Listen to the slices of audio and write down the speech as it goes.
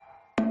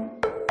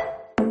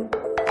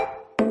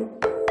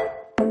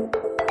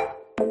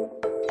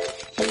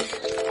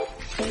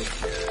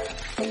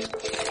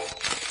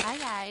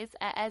guys,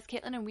 it is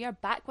Caitlin and we are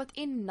back with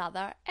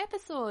another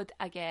episode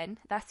again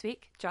this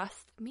week,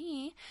 just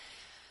me.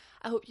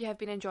 I hope you have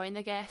been enjoying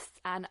the guests,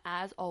 and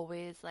as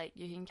always, like,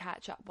 you can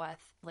catch up with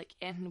like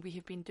anything we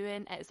have been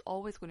doing. It is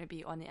always going to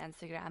be on the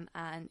Instagram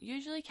and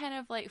usually kind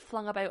of like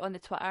flung about on the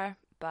Twitter,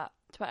 but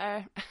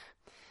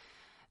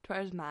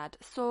Twitter's mad.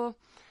 So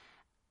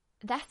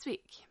this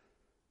week,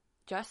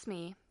 just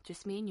me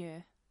and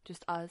you,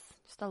 just us,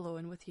 just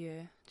alone with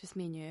you, just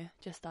me and you,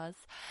 just us.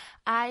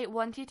 I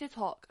wanted to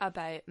talk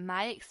about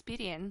my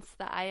experience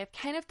that I have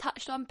kind of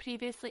touched on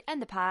previously in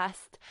the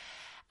past,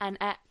 and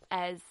it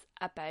is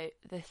about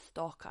the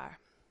stalker.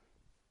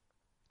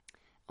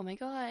 Oh my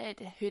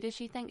god, who does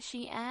she think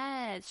she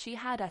is? She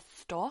had a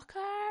stalker?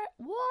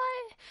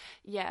 What?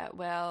 Yeah,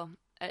 well,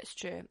 it's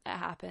true, it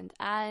happened,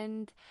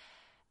 and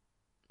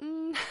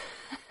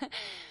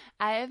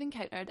I have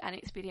encountered and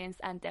experienced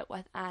and dealt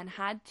with and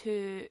had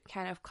to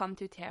kind of come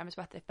to terms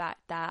with the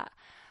fact that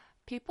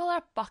people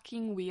are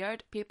fucking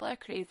weird, people are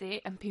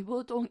crazy, and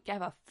people don't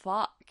give a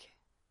fuck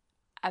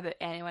about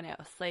anyone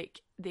else.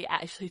 Like, they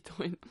actually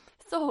don't.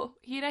 So,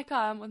 here I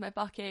come with my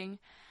fucking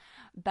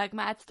big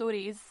mad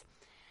stories.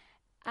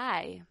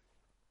 It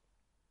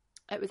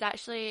was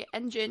actually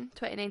in June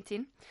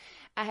 2019.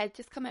 I had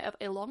just come out of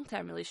a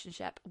long-term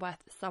relationship with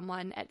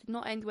someone. It did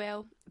not end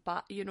well,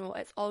 but you know,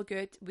 it's all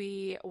good.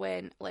 We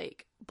went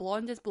like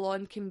blonde as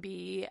blonde can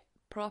be,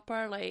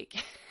 proper like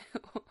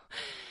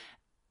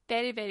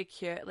very, very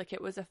cute. Like,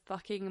 it was a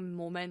fucking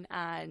moment,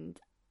 and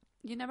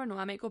you never know,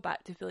 I might go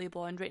back to fully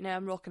blonde. Right now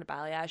I'm rocking a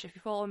balayage. If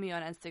you follow me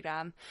on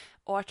Instagram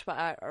or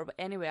Twitter or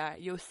anywhere,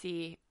 you'll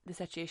see the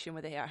situation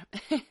with the hair.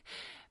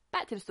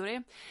 Back to the story.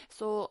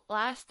 So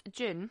last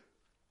June,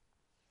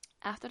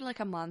 after like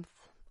a month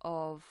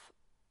of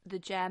the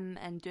gym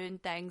and doing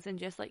things and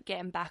just like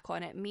getting back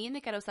on it, me and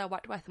the girls I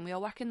worked with, and we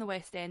all work in the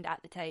West End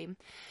at the time,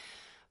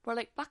 we're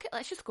like, fuck it,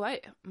 let's just go out.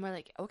 And we're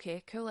like,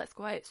 okay, cool, let's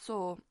go out.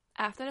 So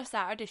after a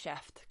Saturday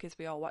shift, because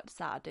we all work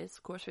Saturdays,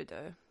 of course we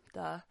do,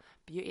 the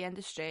beauty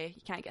industry,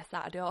 you can't get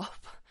Saturday off.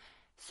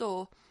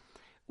 So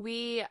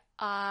we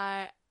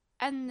are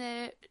in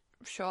the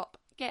shop,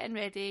 getting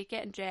ready,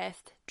 getting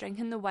dressed,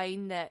 drinking the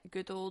wine that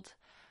good old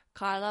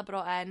Carla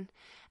brought in,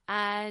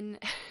 and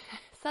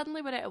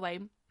suddenly we're out of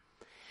wine.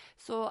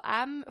 So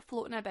I'm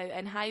floating about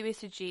in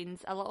high-waisted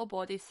jeans, a little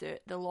bodysuit,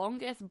 the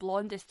longest,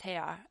 blondest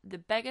hair, the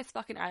biggest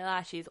fucking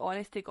eyelashes,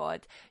 honest to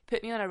God.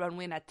 Put me on a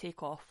runway and I'd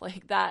take off.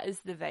 Like, that is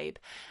the vibe.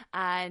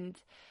 And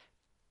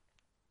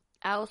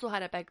I also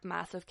had a big,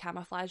 massive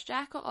camouflage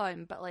jacket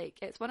on, but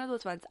like, it's one of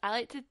those ones, I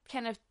like to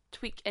kind of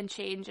tweak and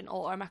change and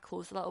alter my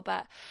clothes a little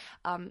bit.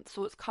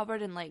 So it's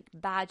covered in like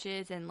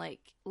badges and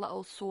like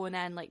little sewn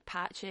in like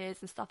patches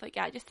and stuff like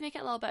that, just to make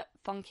it a little bit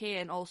funky,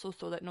 and also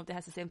so that nobody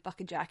has the same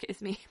fucking jacket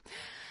as me.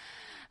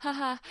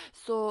 Haha.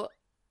 So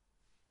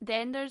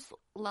then there's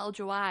little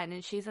Joanne,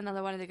 and she's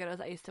another one of the girls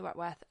that I used to work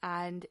with,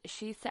 and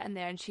she's sitting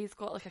there and she's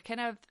got like a kind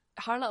of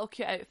her little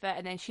cute outfit,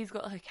 and then she's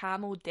got like a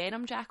camo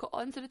denim jacket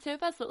on. So the two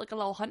of us look like a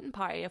little hunting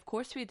party. Of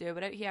course we do.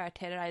 We're out here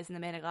terrorising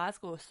the men of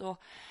Glasgow. So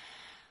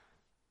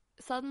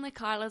suddenly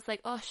Carla's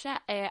like, oh shit,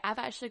 I've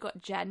actually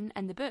got gin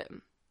in the boot.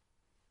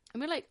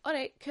 And we're like,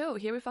 alright, cool,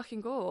 here we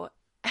fucking go.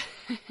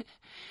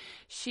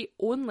 She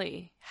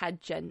only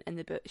had gin in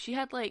the boot. She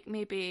had like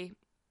maybe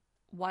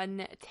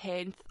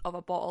 1/10 of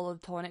a bottle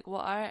of tonic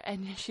water,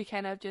 and she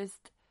kind of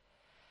just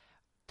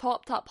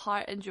topped up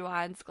her and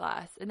Joanne's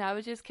glass, and I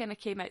was just kind of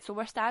came out. So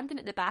we're standing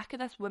at the back of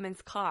this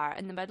woman's car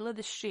in the middle of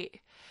the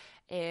street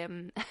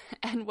in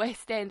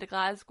West End of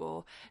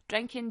Glasgow,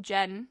 drinking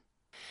gin.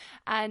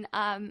 And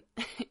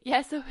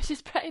yeah, so it was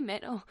just pretty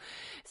mental.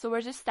 So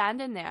we're just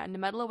standing there in the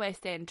middle of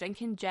West End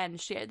drinking gin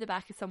straight at the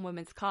back of some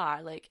woman's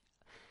car. Like,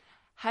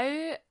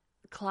 how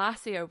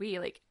classy are we?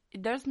 Like,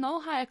 there's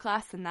no higher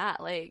class than that.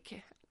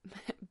 Like,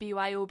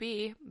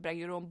 BYOB, bring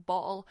your own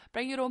bottle,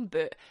 bring your own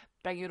boot,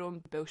 bring your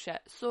own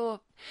bullshit. So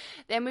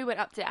then we went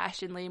up to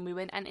Ashton Lane, we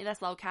went into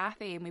this little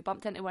cafe, and we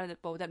bumped into one of the,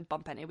 well, we didn't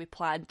bump into, we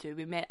planned to,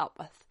 we met up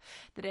with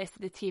the rest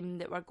of the team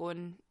that were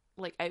going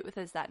like out with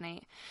us that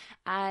night,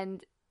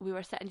 and we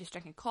were sitting just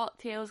drinking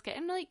cocktails,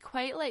 getting like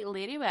quite like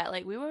lady wet,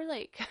 like we were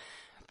like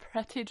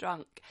pretty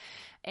drunk,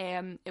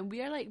 and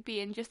we are like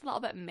being just a little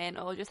bit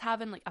mental, just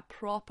having like a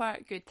proper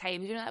good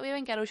time. You know that way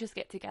when girls just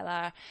get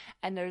together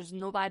and there's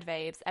no bad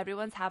vibes,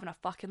 everyone's having a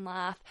fucking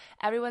laugh,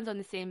 everyone's on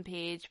the same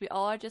page, we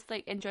all are just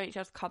like enjoying each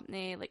other's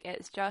company. Like,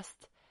 it's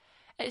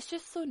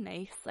just so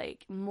nice.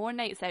 Like, more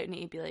nights out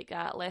need to be like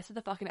that, less of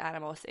the fucking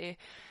animosity.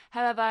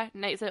 However,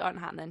 nights out aren't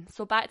happening.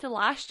 So back to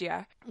last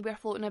year, we're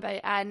floating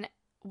about and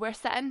we're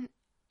sitting,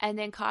 and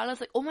then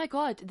Carla's like, oh my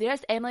god,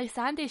 there's Emily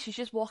Sandé, she's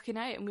just walking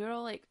out. And we were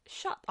all like,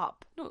 shut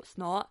up, no it's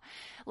not.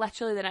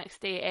 Literally the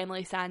next day,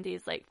 Emily Sandé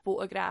is like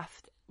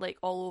photographed like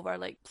all over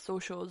like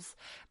socials,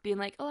 being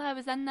like, oh, I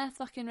was in this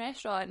fucking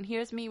restaurant and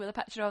here's me with a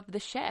picture of the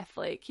chef,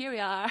 like, here we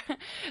are.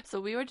 So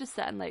we were just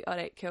sitting like,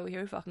 alright, cool, here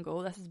we fucking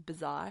go, this is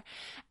bizarre.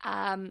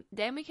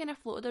 Then we kind of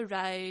floated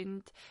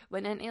around,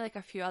 went into like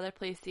a few other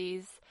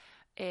places,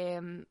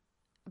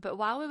 but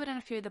while we were in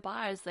a few of the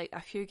bars, like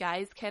a few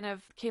guys kind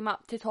of came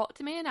up to talk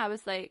to me, and I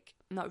was like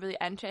not really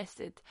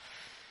interested.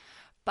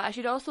 But I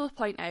should also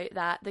point out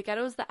that the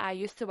girls that I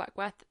used to work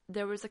with,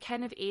 there was a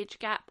kind of age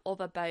gap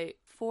of about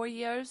 4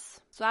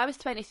 years. So I was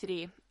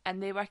 23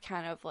 and they were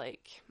kind of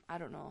like, I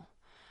don't know.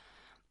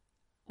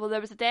 Well, there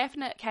was a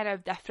definite kind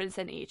of difference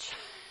in age.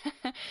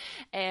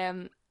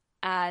 And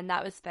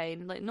that was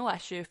fine. Like, no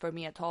issue for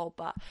me at all.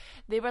 But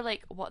they were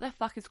like, what the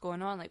fuck is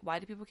going on? Like, why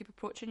do people keep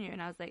approaching you?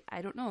 And I was like,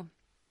 I don't know.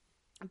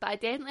 But I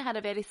definitely had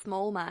a very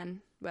small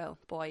man, well,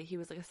 boy, he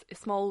was like a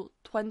small,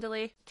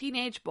 twindly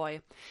teenage boy.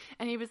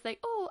 And he was like,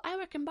 oh, I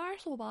work in bar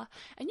soba,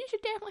 and you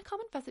should definitely come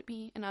and visit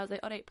me. And I was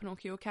like, all right,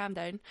 Pinocchio, calm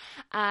down.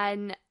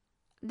 And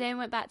then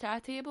went back to our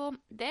table.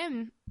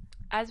 Then,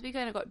 as we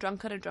kind of got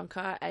drunker and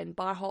drunker and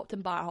bar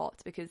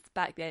hopped, because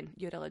back then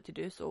you were allowed to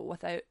do so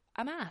without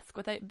a mask,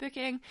 without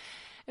booking.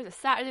 It was a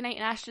Saturday night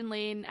in Ashton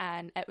Lane,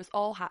 and it was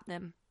all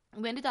happening.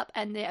 We ended up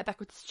in the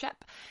Ubiquitous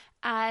Chip,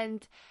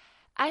 and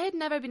I had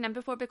never been in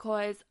before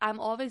because I'm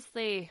East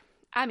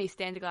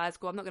End of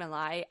Glasgow, I'm not going to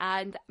lie,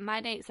 and my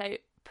nights out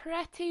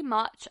pretty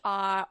much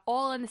are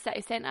all in the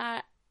city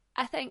centre.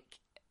 I think,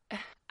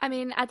 I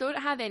mean, I don't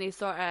have any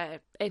sort of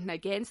anything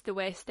against the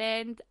West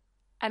End,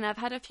 and I've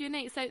had a few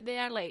nights out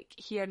there, like,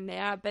 here and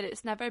there, but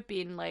it's never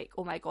been like,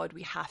 oh my god,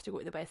 we have to go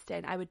to the West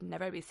End. I would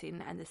never be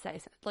seen in the city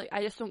centre. Like,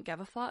 I just don't give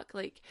a fuck,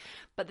 like,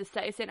 but the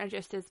city centre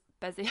just is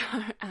busier,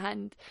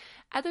 and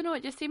I don't know,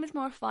 it just seems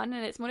more fun,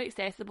 and it's more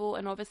accessible,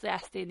 and obviously I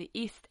stay in the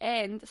East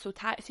End, so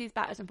taxis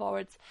backwards and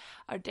forwards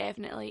are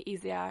definitely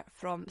easier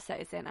from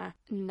city centre.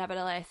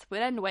 Nevertheless,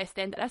 we're in the West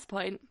End at this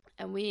point,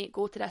 and we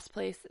go to this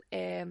place,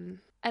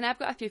 and I've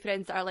got a few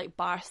friends that are like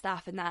bar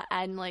staff and that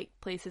in like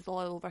places all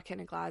over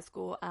kind of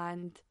Glasgow,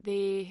 and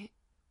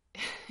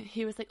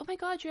he was like, oh my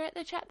god, you're at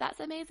the Chip, that's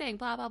amazing,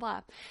 blah blah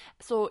blah.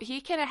 So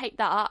he kind of hyped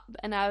that up,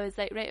 and I was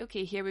like, right,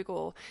 okay, here we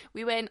go.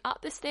 We went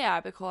up the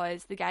stair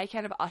because the guy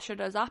kind of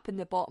ushered us up, in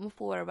the bottom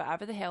floor or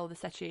whatever the hell the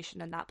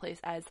situation in that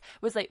place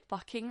was like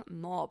fucking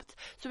mobbed.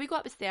 So we go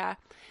up the stair.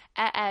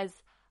 It is,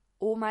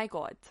 oh my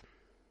god.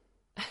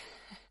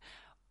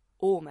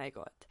 Oh my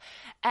god.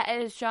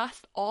 It is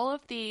just all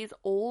of these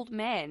old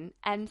men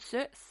in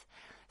suits.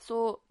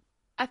 So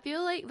I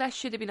feel like this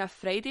should have been a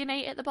Friday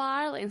night at the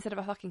bar, like, instead of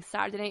a fucking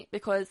Saturday night,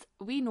 because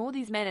we know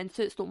these men in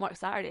suits don't work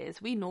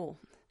Saturdays. We know.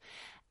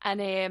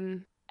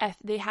 And if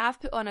they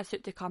have put on a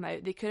suit to come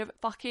out, they could have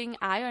fucking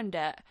ironed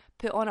it,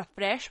 put on a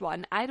fresh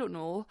one, I don't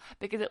know,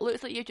 because it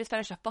looks like you've just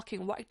finished a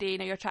fucking work day,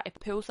 now you're trying to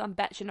pull some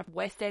bitch in a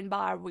West End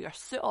bar with your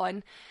suit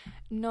on.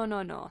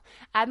 No.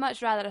 I'd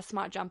much rather a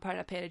smart jumper and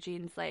a pair of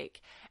jeans.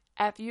 Like,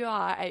 if you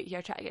are out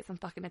here trying to get some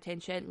fucking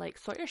attention, like,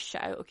 sort your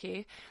shit out,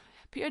 okay?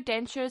 Put your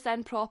dentures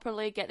in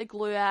properly, get the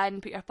glue in,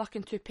 put your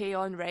fucking toupee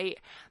on right,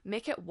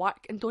 make it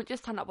work, and don't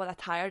just turn up with a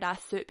tired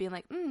ass suit being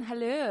like,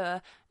 hello.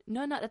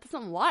 No, that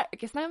doesn't work.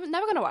 It's never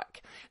going to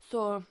work.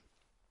 So,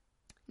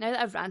 now that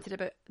I've ranted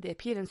about the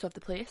appearance of the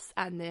place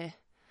and the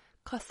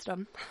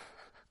custom,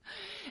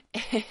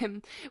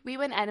 we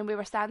went in and we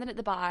were standing at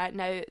the bar.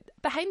 Now,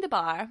 behind the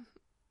bar,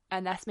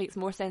 and this makes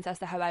more sense as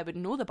to how I would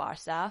know the bar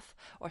staff,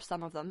 or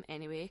some of them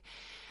anyway,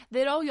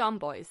 they're all young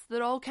boys.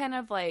 They're all kind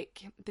of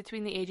like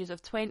between the ages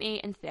of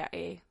 20 and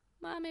 30.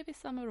 Well, maybe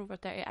some are over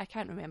 30, I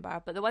can't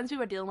remember. But the ones we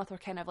were dealing with were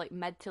kind of like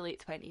mid to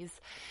late 20s,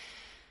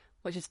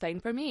 which is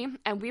fine for me.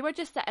 And we were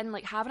just sitting,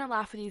 like, having a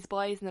laugh with these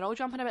boys, and they're all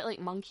jumping about like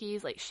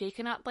monkeys, like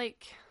shaking up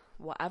like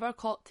whatever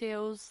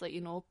cocktails, like,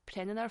 you know,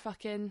 pretending they're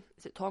fucking,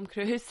 is it Tom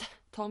Cruise?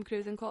 Tom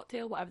Cruise and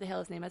cocktail, whatever the hell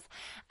his name is.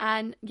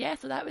 And yeah,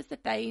 so that was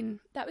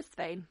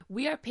fine.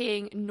 We are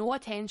paying no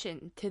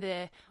attention to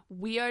the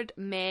weird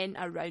men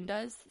around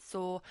us.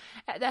 So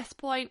at this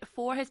point,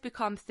 4 has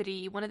become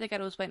 3. One of the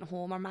girls went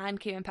home. Our man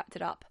came and picked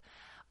her up.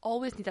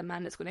 Always need a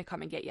man that's going to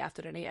come and get you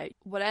after a night out.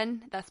 We're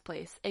in this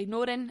place,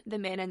 ignoring the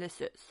men in the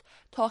suits,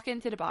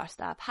 talking to the bar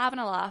staff, having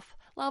a laugh,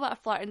 a little bit of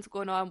flirting's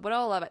going on. We're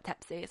all a bit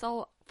tipsy. It's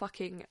all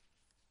fucking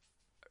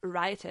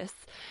riotous.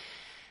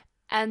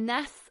 And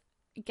this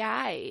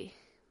guy,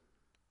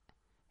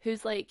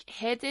 who's like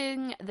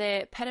heading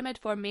the pyramid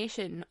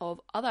formation of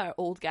other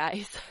old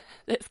guys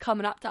that's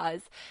coming up to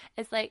us,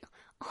 is like,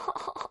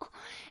 oh,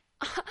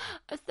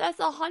 is this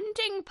a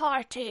hunting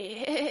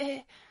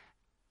party?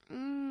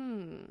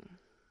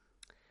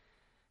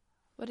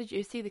 What did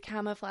you see? The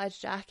camouflage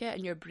jacket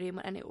and your brain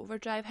went into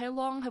overdrive. How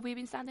long have we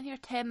been standing here?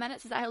 10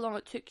 minutes? Is that how long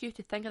it took you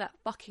to think of that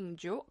fucking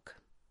joke?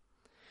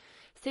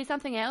 Say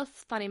something else,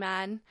 funny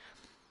man.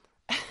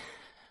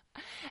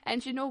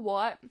 And you know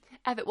what?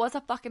 If it was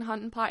a fucking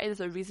hunting party,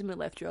 there's a reason we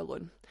left you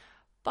alone.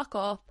 Fuck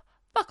off,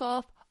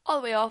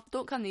 all the way off,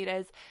 don't come near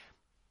us.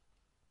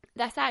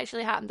 This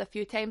actually happened a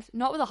few times,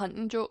 not with a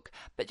hunting joke,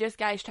 but just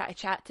guys trying to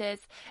chat to us.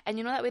 And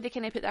you know that way they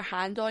kind of put their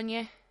hand on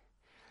you?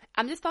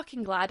 I'm just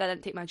fucking glad I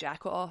didn't take my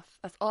jacket off.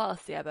 That's all I'll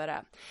say about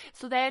it.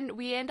 So then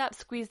we end up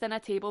squeezed in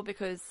a table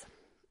because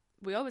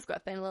we always got to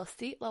find a little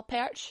seat, little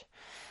perch.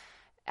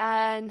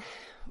 And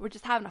we're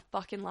just having a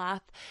fucking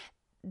laugh.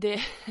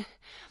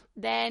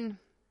 Then,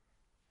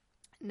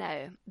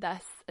 now,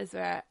 this is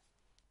where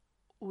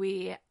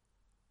we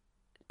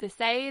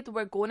decide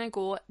we're going to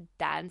go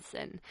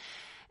dancing.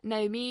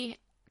 Now, me,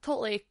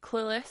 totally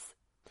clueless,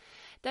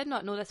 did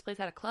not know this place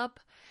had a club.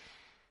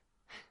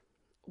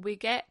 we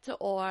get to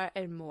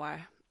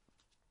Oranmore.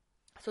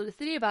 So the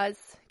three of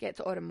us get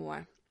to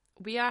Oranmore.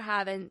 We are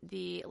having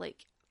the,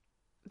 like,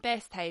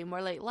 best time.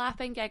 We're, like,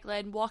 laughing,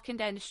 giggling, walking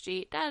down the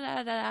street, da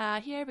da da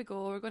da, here we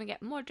go, we're going to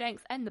get more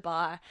drinks in the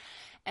bar,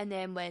 and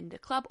then when the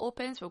club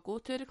opens, we'll go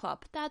to the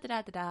club, da da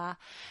da da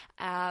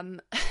da,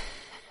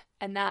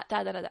 and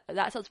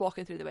that's us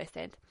walking through the West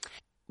End.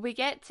 We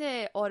get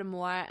to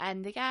Oranmore,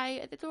 and the guy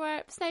at the door,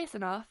 it's nice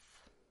enough.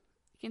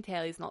 You can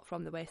tell he's not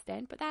from the West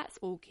End, but that's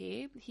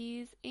okay.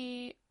 He's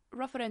a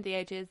rough around the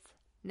edges,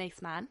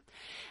 nice man.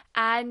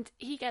 And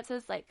he gets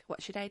us, like,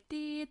 what should I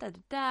do? Da da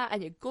da.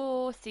 And you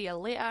go, see you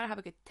later, have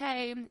a good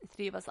time. The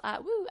three of us are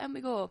like, woo, and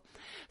we go.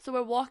 So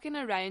we're walking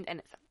around, and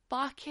it's a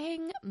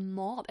fucking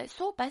mob. It's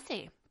so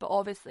busy. But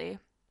obviously,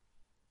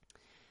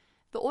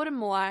 the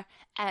Oranmore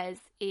is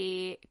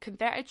a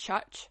converted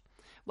church,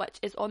 which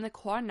is on the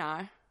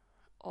corner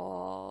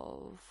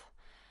of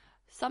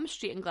some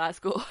street in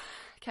Glasgow.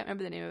 Can't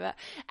remember the name of it,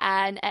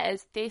 and it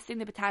is facing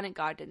the Botanic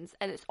Gardens,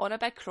 and it's on a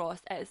big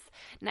cross. It's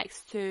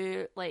next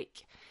to,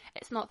 like,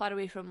 it's not far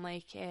away from,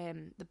 like,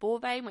 the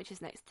Bovine, which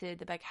is next to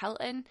the big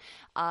Hilton.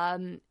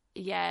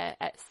 Yeah,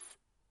 it's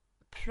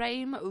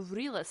prime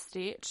real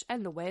estate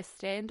in the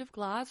West End of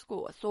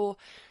Glasgow. So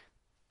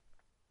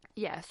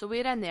yeah, so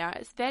we're in there.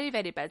 It's very,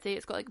 very busy.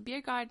 It's got, like,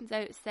 beer gardens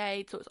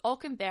outside, so it's all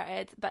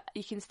converted, but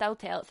you can still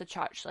tell it's a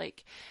church.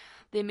 Like,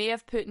 they may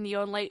have put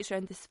neon lights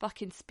around this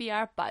fucking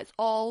spear, but it's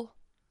all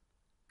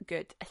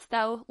good. It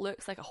still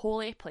looks like a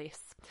holy place.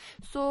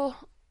 So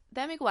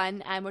then we go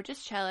in, and we're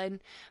just chilling,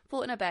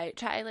 floating about,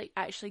 trying to, like,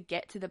 actually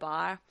get to the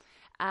bar.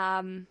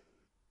 And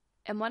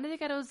one of the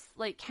girls,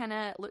 like, kind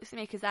of looks at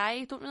me, because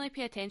I don't really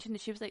pay attention,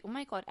 and she was like, oh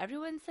my god,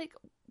 everyone's, like,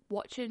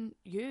 watching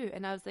you.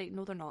 And I was like,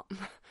 no, they're not.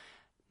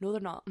 No, they're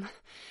not.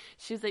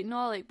 She was like,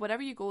 no, like,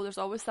 wherever you go, there's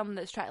always someone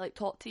that's trying to, like,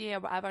 talk to you or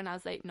whatever. And I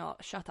was like, no,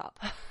 shut up.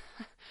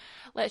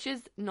 Let's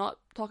just not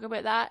talk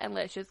about that, and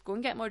let's just go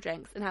and get more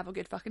drinks and have a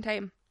good fucking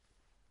time.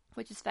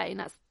 Which is fine.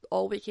 That's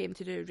all we came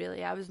to do,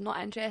 really. I was not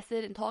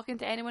interested in talking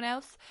to anyone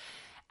else.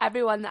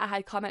 Everyone that I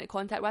had come into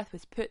contact with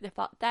was put the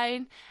fuck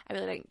down. I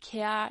really didn't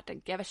care,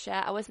 didn't give a shit.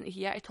 I wasn't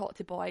here to talk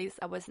to boys.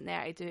 I wasn't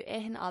there to do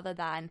anything other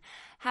than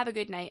have a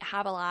good night,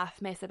 have a laugh,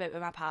 mess about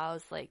with my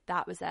pals. Like,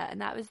 that was it. And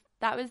that was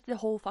the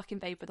whole fucking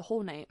vibe for the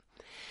whole night.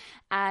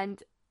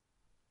 And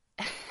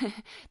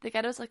the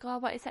girl was like, oh, I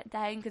want to sit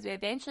down, because we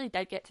eventually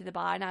did get to the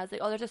bar, and I was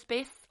like, oh, there's a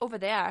space over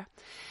there.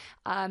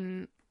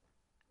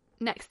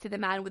 Next to the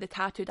man with the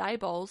tattooed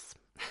eyeballs.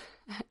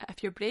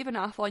 If you're brave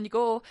enough, on you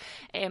go.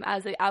 I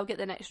was like, I'll get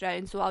the next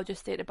round, so I'll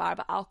just stay at the bar,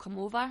 but I'll come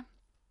over.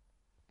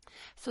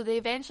 So they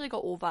eventually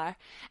got over,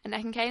 and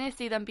I can kind of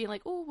see them being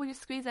like, oh, will you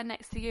squeeze in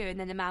next to you? And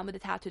then the man with the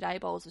tattooed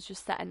eyeballs was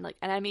just sitting, like,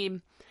 and I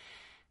mean,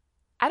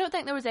 I don't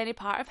think there was any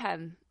part of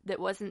him that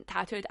wasn't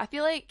tattooed. I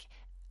feel like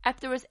if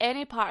there was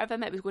any part of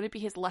him, it was going to be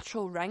his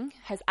literal ring,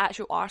 his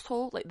actual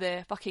arsehole, like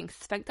the fucking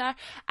sphincter.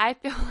 I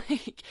feel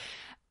like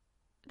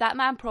that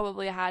man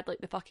probably had, like,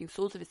 the fucking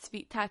soles of his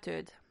feet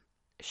tattooed.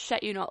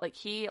 Shit you not, like,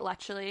 he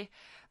literally,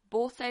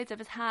 both sides of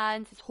his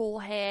hands, his whole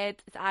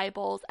head, his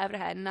eyeballs,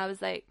 everything. And I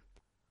was like,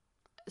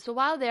 so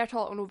while they're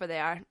talking over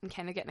there and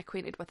kind of getting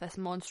acquainted with this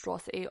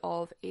monstrosity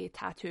of a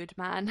tattooed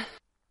man,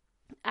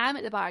 I'm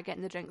at the bar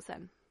getting the drinks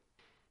in.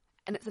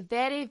 And it's a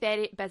very,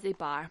 very busy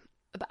bar.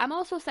 But I'm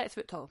also 6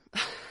 foot tall.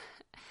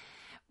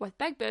 With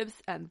big boobs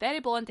and very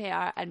blonde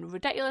hair and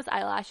ridiculous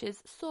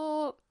eyelashes,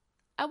 so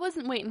I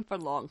wasn't waiting for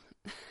long.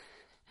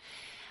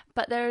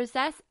 But there's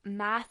this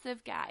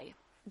massive guy,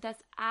 this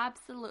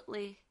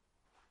absolutely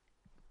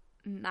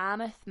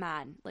mammoth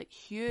man, like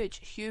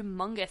huge,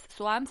 humongous.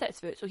 So I'm 6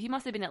 foot, so he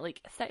must have been at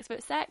like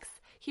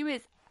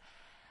 6'6".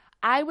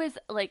 I was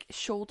like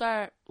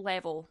shoulder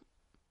level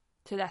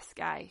to this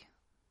guy,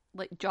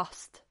 like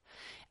just,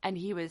 and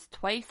he was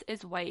twice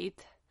as wide.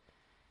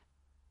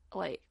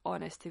 Like,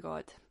 honest to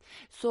God.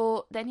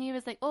 So then he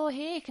was like, oh,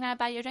 hey, can I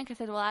buy you a drink? I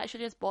said, well, I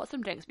actually just bought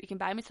some drinks, but you can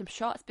buy me some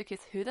shots, because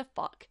who the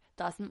fuck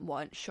doesn't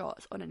want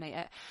shots on a night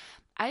out?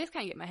 I just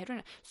can't get my head around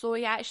it. So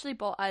he actually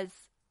bought us,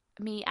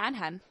 me and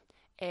him,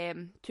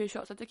 2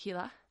 shots of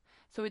tequila.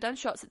 So we done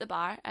shots at the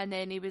bar, and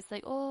then he was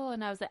like, oh,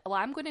 and I was like, well,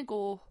 I'm going to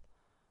go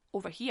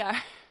over here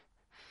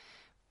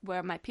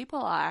where my people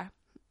are,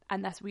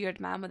 and this weird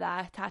man with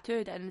a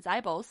tattooed in his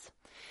eyeballs.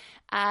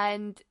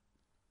 And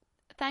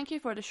thank you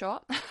for the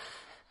shot.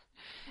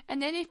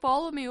 And then he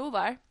followed me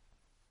over,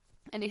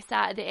 and he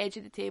sat at the edge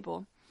of the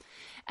table,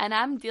 and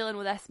I'm dealing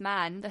with this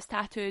man, this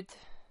tattooed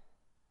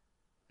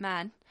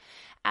man,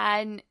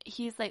 and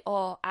he's like,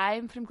 oh,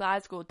 I'm from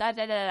Glasgow, da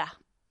da da da.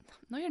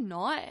 No, you're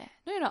not.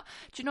 No, you're not.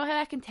 Do you know how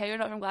I can tell you're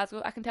not from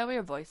Glasgow? I can tell by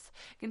your voice.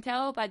 I can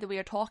tell by the way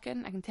you're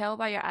talking. I can tell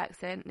by your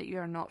accent that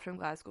you're not from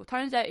Glasgow.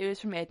 Turns out he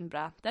was from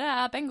Edinburgh.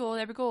 Da-da, bingo,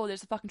 there we go.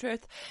 There's the fucking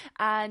truth.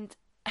 And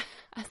I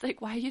was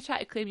like, why are you trying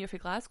to claim you're from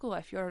Glasgow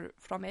if you're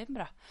from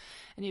Edinburgh?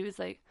 And he was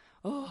like,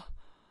 oh,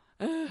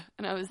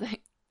 and I was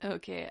like,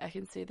 okay, I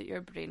can see that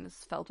your brain is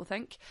filled with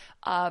ink.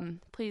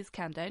 Please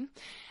calm down.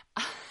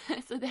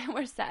 So then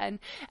we're sitting,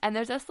 and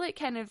there's this like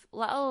kind of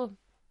little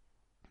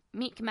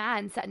meek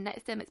man sitting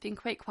next to him, it's been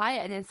quite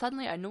quiet, and then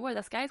suddenly out of nowhere,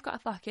 this guy's got a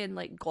fucking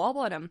like glob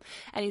on him,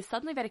 and he's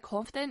suddenly very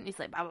confident. He's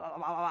like, blah, blah, blah,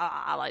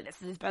 blah, blah, like,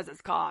 this is his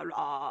business card.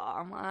 Blah.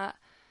 I'm like,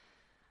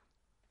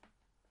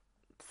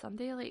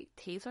 somebody like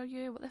taser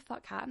you? What the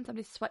fuck happened?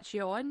 Somebody switch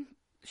you on?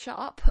 Shut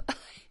up.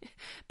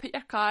 Put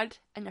your card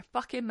in your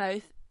fucking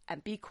mouth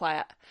and be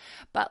quiet.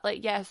 But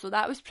like, yeah, so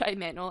that was pretty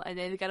mental. And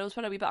then the girls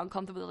were a wee bit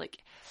uncomfortable. They're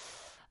like,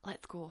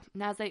 let's go.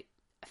 And I was like,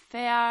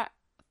 fair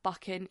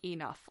fucking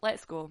enough.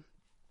 Let's go.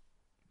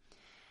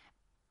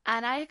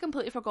 And I had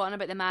completely forgotten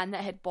about the man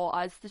that had bought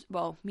us,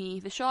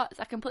 the shots.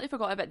 I completely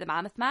forgot about the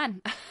mammoth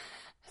man.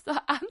 So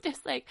I'm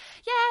just like,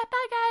 yeah,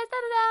 bye guys, da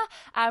da da.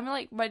 I'm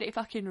like ready to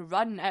fucking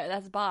run out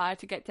of this bar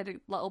to get to the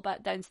little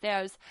bit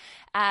downstairs.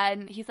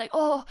 And he's like,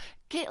 oh,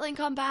 Caitlin,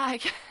 come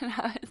back. And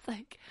I was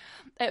like,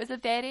 it was a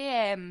very,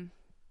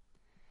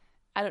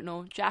 I don't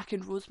know, Jack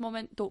and Rose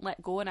moment, don't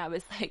let go. And I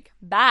was like,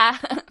 bye,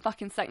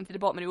 fucking sinking to the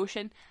bottom of the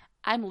ocean.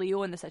 I'm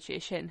Leo in the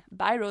situation.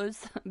 Bye,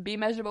 Rose. Be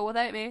miserable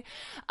without me.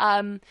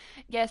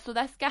 Yeah, so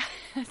this guy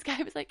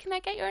was like, can I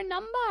get your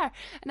number?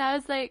 And I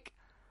was like,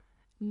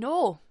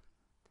 no.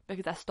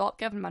 Because I stopped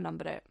giving my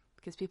number out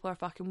because people are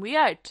fucking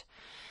weird.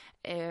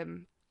 I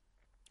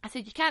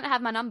said, you can't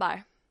have my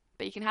number,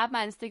 but you can have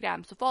my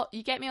Instagram. So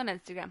you get me on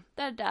Instagram.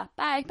 Da da.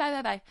 Bye, bye,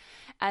 bye, bye.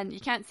 And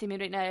you can't see me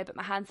right now, but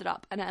my hands are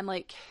up, and I'm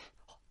like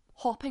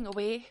hopping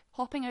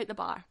out the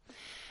bar.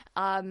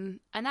 And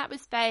that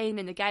was fine.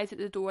 And the guys at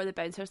the door, the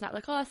bouncers, not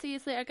like, oh, I'll see you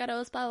later,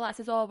 girls. Blah blah blah. I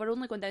says, oh, we're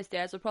only going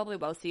downstairs. We probably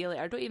will see you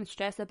later. Don't even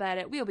stress about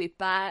it. We'll be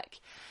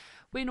back.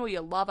 We know you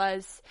love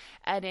us.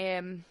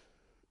 And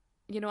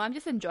you know, I'm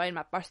just enjoying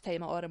my first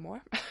time at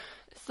Audemars.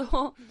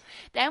 So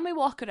then we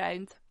walk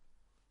around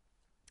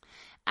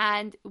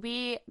and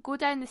we go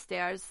down the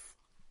stairs.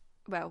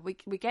 Well,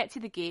 we get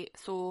to the gate.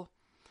 So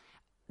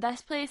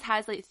this place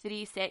has like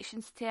 3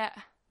 sections to it.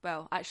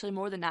 Well, actually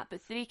more than that,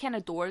 but 3 kind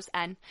of doors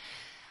in.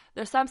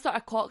 There's some sort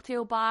of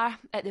cocktail bar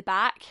at the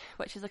back,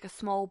 which is like a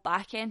small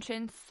back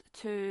entrance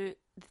to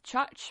the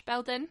church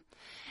building.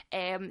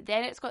 Then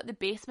it's got the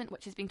basement,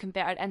 which has been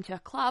converted into a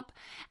club,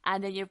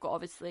 and then you've got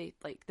obviously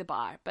like the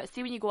bar. But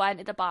see, when you go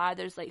into the bar,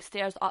 there's like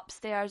stairs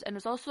upstairs, and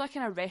there's also a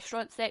kind of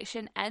restaurant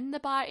section in the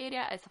bar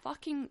area. It's a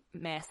fucking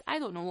mess. I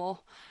don't know,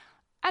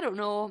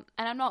 and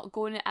I'm not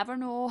going to ever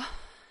know.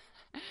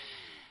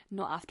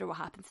 Not after what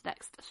happens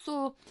next.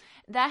 So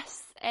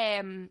this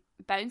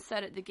bouncer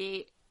at the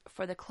gate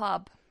for the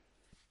club,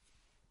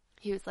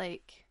 he was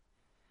like,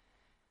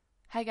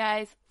 hi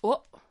guys.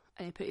 Oh,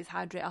 and he put his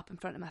hand right up in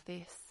front of my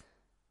face.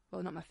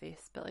 Well, not my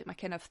face, but like my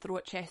kind of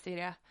throat, chest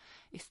area.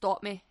 He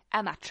stopped me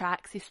in my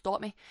tracks. He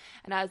stopped me,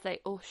 and I was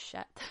like, oh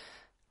shit.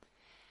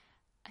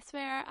 I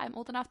swear I'm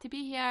old enough to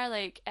be here.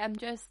 Like, I'm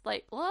just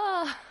like,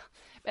 oh.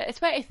 But it's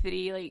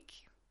 23, like,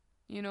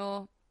 you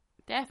know,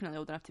 definitely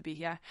old enough to be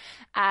here.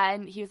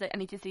 And he was like, I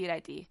need to see your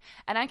ID.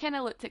 And I kind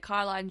of looked at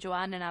Carla and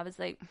Joanne, and I was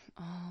like,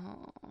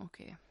 oh,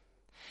 okay.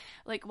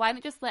 Like, why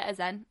not just let us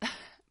in?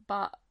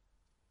 But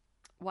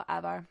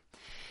whatever.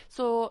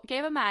 So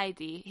gave him my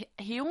ID.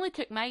 He only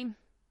took mine.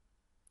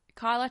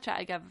 Carla tried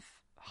to give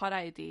her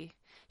ID.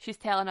 She's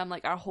telling him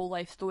like our whole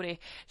life story.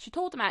 She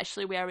told him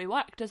actually where we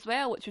worked as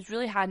well, which was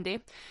really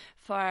handy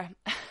for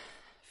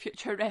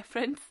future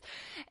reference.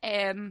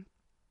 And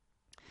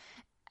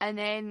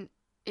then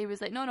he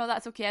was like, no,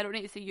 that's okay, I don't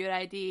need to see your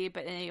ID.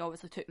 But then he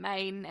obviously took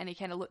mine, and he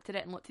kind of looked at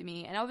it and looked at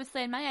me. And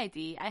obviously in my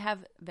ID, I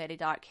have very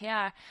dark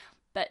hair,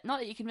 but not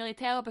that you can really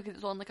tell because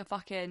it's on like a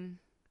fucking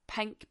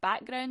pink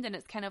background and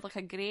it's kind of like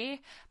a grey,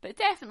 but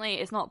definitely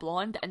it's not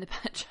blonde in the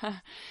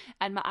picture.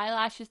 And my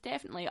eyelashes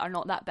definitely are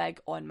not that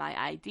big on my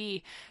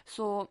ID.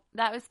 So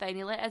that was fine.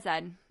 He let us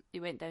in. He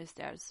went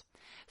downstairs.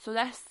 So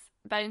this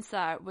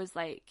bouncer was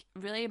like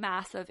really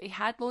massive. He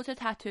had loads of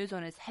tattoos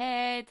on his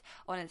head,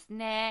 on his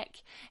neck.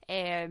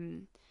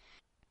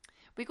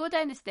 We go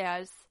down the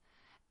stairs,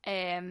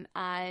 and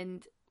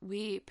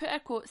we put our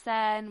coats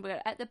in,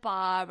 we're at the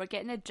bar, we're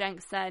getting the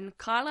drinks in.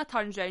 Carla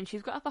turns around,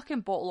 she's got a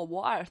fucking bottle of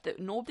water that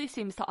nobody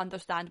seems to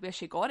understand where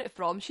she got it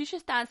from. She's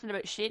just dancing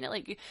about shaking it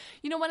like,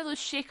 you know, one of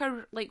those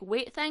shaker, like,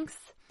 weight things?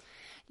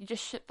 You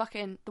just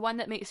fucking, the one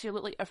that makes you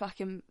look like you're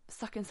fucking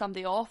sucking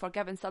somebody off or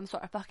giving some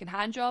sort of fucking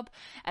hand job,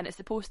 and it's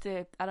supposed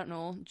to, I don't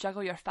know,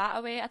 juggle your fat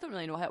away. I don't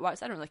really know how it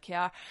works, I don't really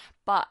care,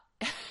 but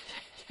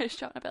she's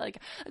shouting a bit like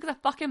a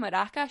fucking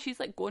maraca. She's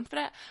like going for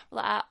it. We're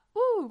like,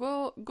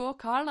 ooh, go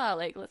Carla,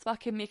 like let's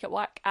fucking make it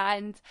work.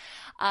 And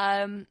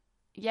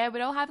yeah,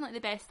 we're all having like the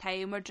best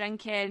time. We're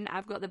drinking.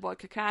 I've got the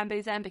vodka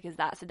cranberries in because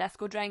that's a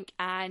disco drink,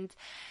 and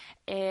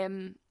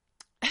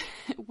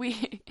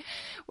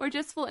we're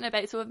just floating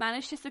about. So we've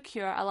managed to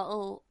secure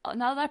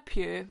another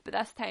pew, but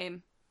this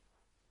time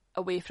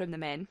away from the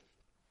men.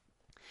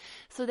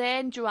 So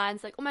then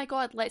Joanne's like, oh my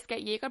god, let's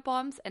get Jaeger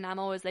bombs. And I'm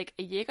always like,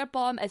 a Jaeger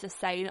bomb is a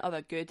sign of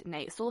a good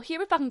night. So here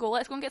we fucking go,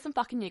 let's go and get some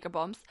fucking Jaeger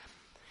bombs.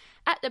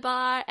 At the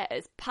bar, it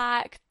is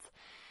packed.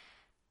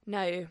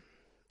 Now,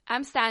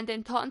 I'm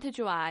standing, talking to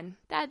Joanne,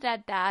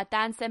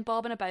 dancing,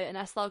 bobbing about in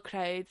this little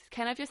crowd,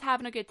 kind of just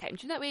having a good time.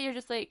 Do you know that way you're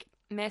just like,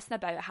 messing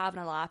about, having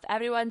a laugh.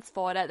 Everyone's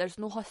for it. There's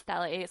no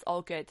hostility. It's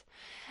all good.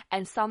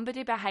 And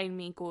somebody behind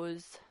me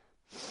goes,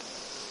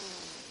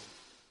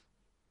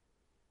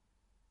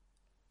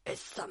 "Is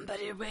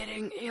somebody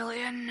wearing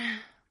alien?"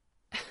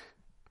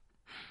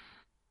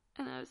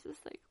 And I was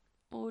just like,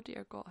 oh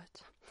dear God.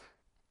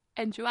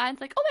 And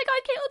Joanne's like, "Oh my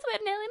God, Caitlin's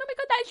wearing an alien. Oh my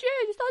God, that's you.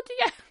 Just on to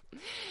you."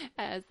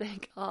 And I was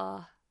like,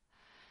 oh,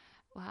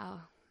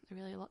 wow, I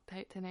really lucked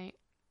out tonight.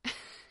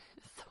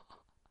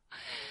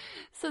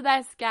 So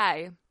this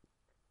guy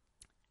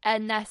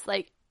in this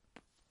like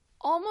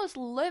almost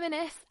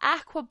luminous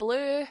aqua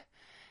blue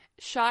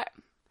shirt,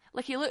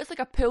 like he looks like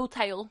a pool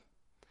tile.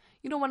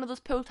 You know, one of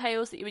those pool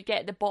tiles that you would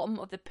get at the bottom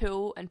of the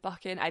pool in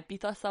fucking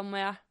Ibiza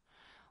somewhere,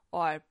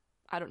 or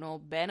I don't know,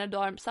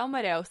 Benidorm,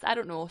 somewhere else, I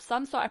don't know,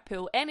 some sort of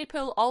pool, any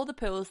pool, all the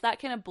pools, that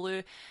kind of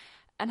blue.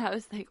 And I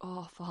was like,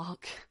 oh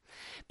fuck.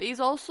 But he's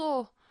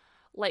also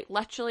like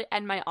literally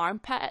in my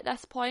armpit at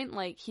this point.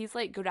 Like he's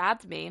like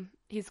grabbed me.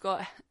 He's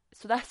got,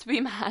 so this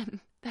wee man,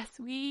 this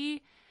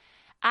wee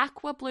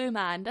aqua blue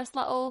man, this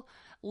little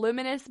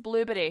luminous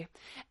blueberry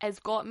has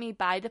got me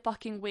by the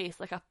fucking waist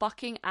like a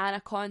fucking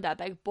anaconda, a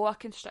big boa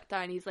constrictor,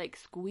 and he's like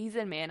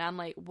squeezing me, and I'm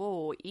like,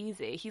 whoa,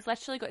 easy. He's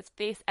literally got his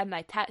face in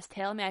my tits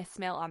telling me I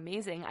smell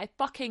amazing. I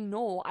fucking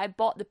know. I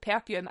bought the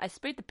perfume, I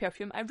sprayed the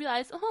perfume, I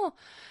realised, oh,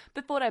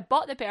 before I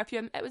bought the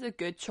perfume, it was a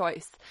good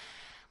choice.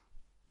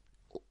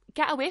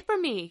 Get away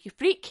from me, you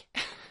freak.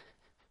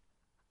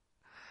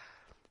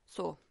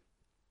 So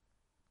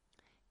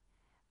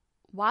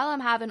while I'm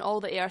having all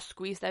the air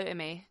squeezed out of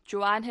me,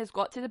 Joanne has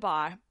got to the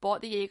bar,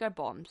 bought the Jaeger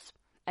bombs,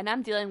 and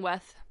I'm dealing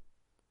with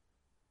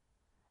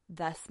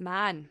this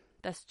man,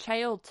 this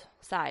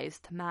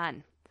child-sized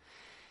man,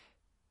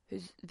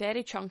 who's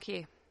very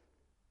chunky.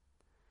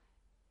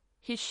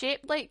 He's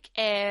shaped like,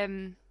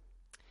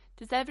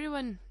 does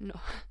everyone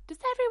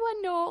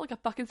know, like a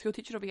fucking school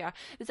teacher over here,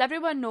 does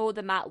everyone know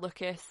the Matt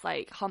Lucas,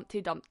 like,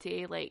 Humpty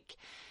Dumpty, like,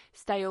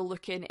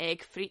 style-looking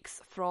egg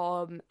freaks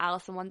from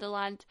Alice in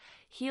Wonderland?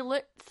 He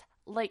looked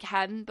like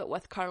him, but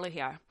with curly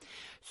hair.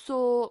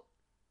 So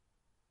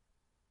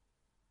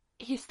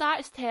he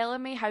starts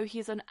telling me how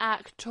he's an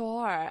actor,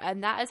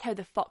 and that is how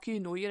the fuck you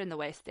know you're in the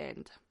West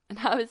End. And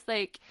I was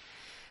like,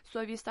 so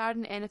have you starred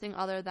in anything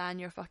other than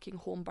your fucking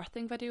home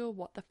birthing video?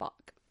 What the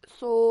fuck?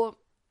 So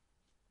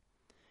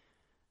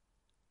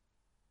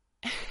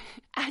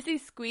as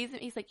he's squeezing,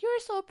 he's like, "You're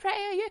so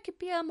pretty, you could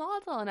be a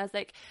model." And I was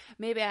like,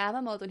 maybe I am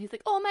a model. And he's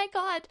like, "Oh my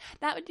God,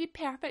 that would be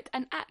perfect,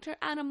 an actor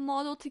and a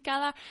model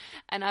together."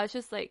 And I was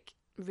just like,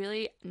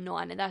 really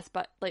not into this.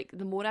 But like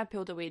the more I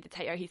pulled away, the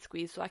tighter he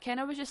squeezed. So I kind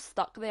of was just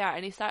stuck there,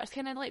 and he starts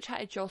kind of like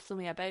trying to jostle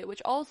me about,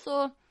 which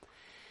also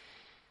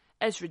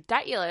is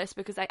ridiculous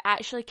because I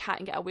actually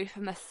can't get away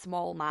from this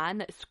small man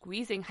that's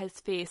squeezing his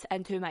face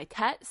into my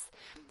tits.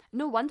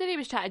 No wonder he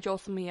was trying to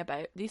jostle me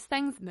about. These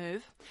things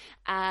move.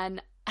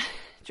 And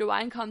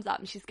Joanne comes up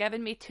and she's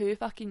giving me 2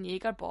 fucking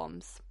Jaeger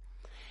bombs,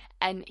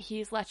 and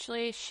he's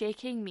literally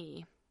shaking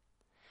me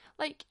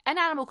like in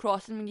Animal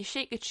Crossing when you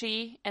shake a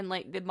tree and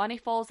like the money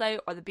falls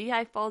out or the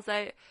beehive falls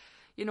out.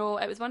 You know,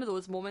 it was one of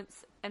those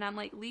moments, and I'm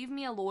like, leave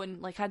me alone,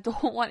 like I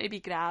don't want to be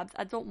grabbed,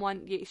 I don't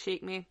want you to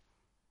shake me.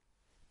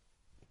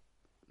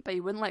 But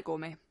he wouldn't let go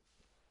of me.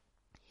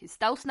 He's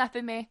still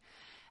sniffing me,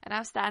 and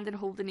I'm standing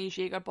holding these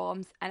Jaeger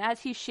bombs, and as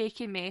he's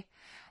shaking me,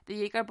 the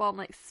Jaeger bomb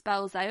like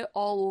spills out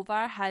all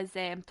over his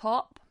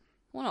top.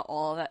 Well, not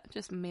all of it,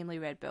 just mainly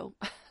Red Bull.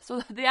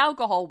 So the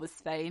alcohol was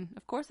fine,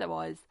 of course it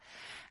was.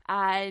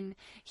 And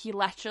he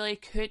literally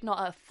could not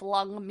have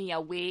flung me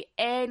away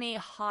any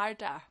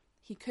harder.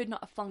 He could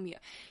not have flung me.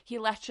 He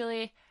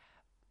literally,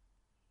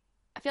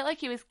 I felt like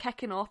he was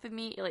kicking off of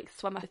me, like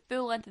swim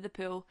full into the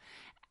pool.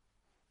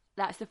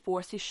 That's the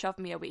force he shoved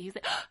me away. He's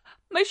like,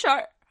 "My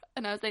shirt."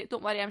 And I was like,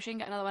 "Don't worry, I'm sure you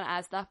can get another one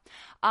at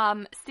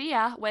Asda. See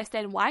ya, West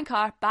End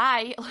wanker,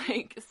 bye."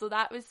 Like, so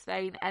that was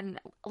fine. And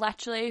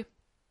literally,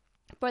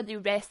 for the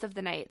rest of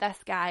the night, this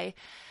guy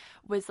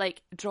was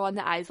like drawing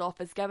the eyes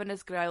off us, giving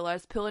us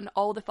growlers, pulling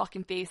all the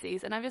fucking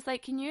faces. And I was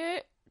like, can you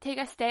take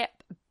a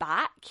step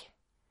back?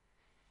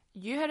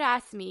 You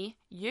harass me,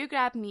 you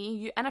grab me,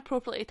 you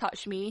inappropriately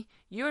touch me,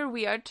 you're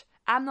weird,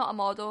 I'm not a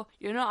model,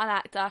 you're not an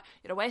actor,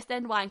 you're a West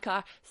End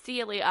wanker, see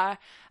you later.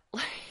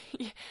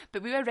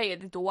 But we were right at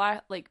the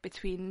door, like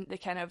between the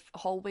kind of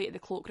hallway to the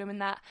cloakroom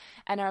and that,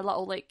 in our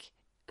little like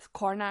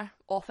corner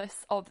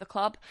office of the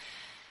club.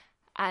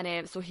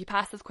 And so he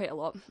passed us quite a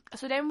lot.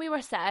 So then we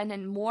were sitting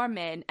and more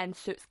men in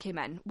suits came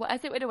in. What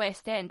is it with the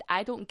West End?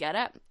 I don't get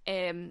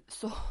it.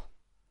 So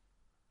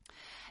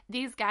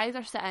these guys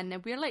are sitting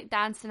and we're like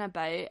dancing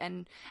about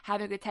and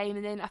having a good time,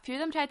 and then a few of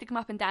them tried to come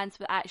up and dance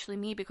with actually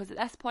me, because at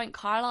this point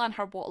Carla and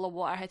her bottle of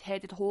water had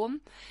headed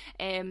home.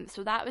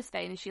 So that was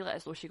fine, and she let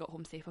us know she got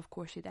home safe. Of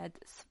course she did.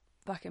 It's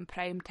fucking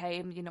prime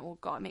time, you know,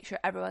 gotta make sure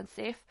everyone's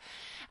safe.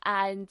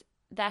 And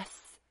this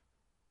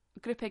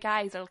group of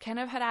guys are kind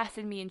of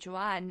harassing me and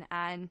Joanne,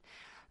 and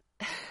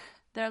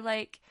they're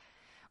like,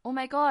 "Oh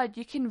my God,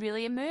 you can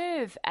really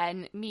move."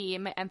 And me,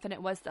 in my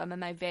infinite wisdom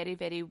and my very,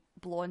 very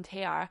blonde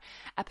hair,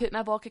 I put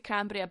my vodka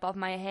cranberry above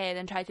my head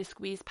and tried to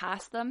squeeze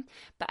past them.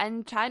 But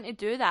in trying to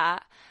do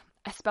that,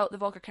 I spilt the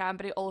vodka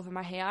cranberry all over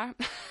my hair.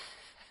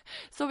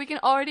 So we can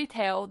already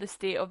tell the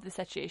state of the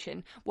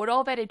situation. We're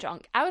all very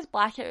drunk. I was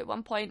blackout at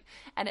one point,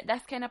 and at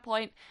this kind of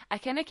point, I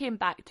kind of came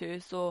back to,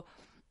 so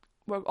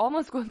we're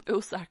almost going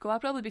full circle. I'll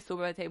probably be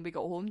sober by the time we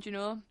got home, do you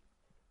know?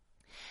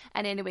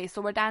 And anyway,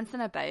 so we're dancing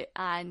about,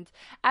 and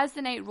as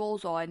the night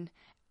rolls on,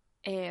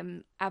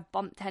 I've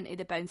bumped into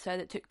the bouncer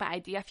that took my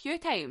ID a few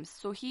times.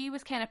 So he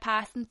was kind of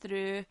passing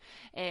through.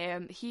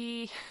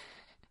 I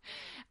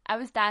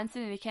was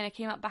dancing, and he kind of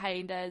came up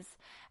behind us,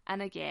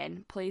 and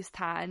again placed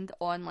hand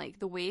on like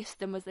the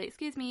waist and was like,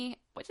 "Excuse me,"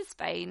 which is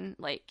fine,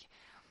 like,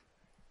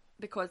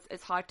 because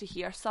it's hard to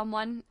hear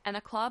someone in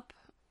a club.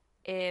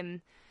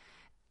 And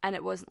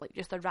it wasn't like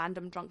just a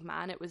random drunk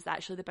man, it was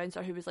actually the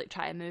bouncer who was like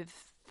trying to move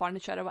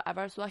furniture or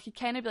whatever, so I could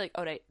kind of be like,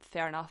 alright,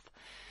 fair enough.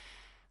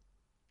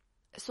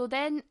 So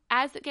then,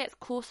 as it gets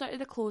closer to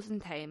the closing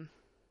time,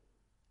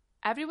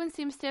 everyone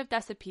seems to have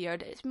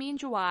disappeared. It's me and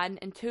Joanne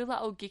and two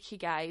little geeky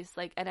guys,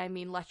 like, and I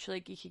mean literally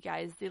geeky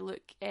guys. They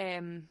look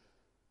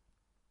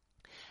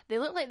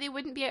like they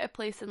wouldn't be out of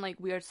place in like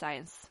Weird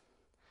Science.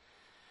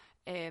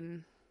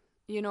 You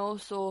know,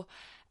 so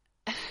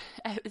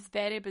it was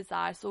very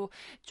bizarre. So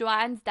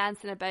Joanne's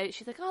dancing about.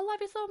 She's like, "Oh, I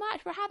love you so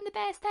much. We're having the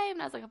best time."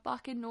 And I was like, "I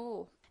fucking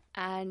know."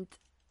 And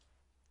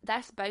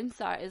this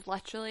bouncer is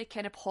literally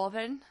kind of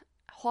hovering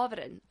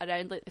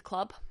around like the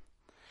club.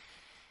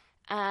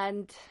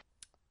 And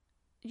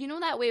you know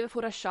that way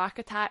before a shark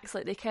attacks,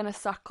 like they kind of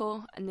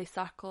circle and they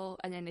circle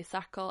and then they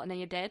circle and then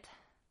you're dead?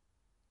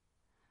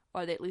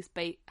 Or they at least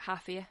bite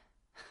half of you.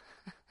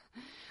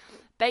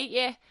 Bite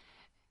you,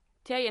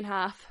 tear you in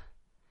half,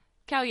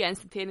 kill you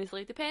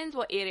instantaneously. Depends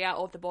what area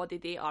of the body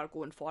they are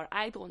going for.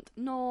 I don't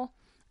know.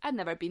 I've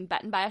never been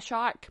bitten by a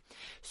shark.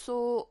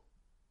 So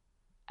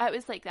it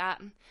was like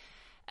that.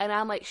 And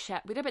I'm like,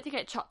 shit, we're about to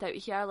get chucked out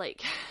of here.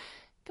 Like,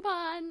 come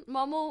on,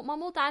 mum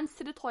will dance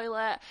to the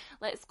toilet.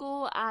 Let's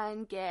go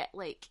and get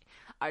like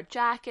our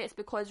jackets,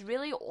 because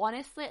really,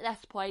 honestly, at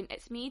this point,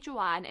 it's me,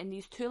 Joanne, and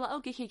these two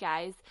little geeky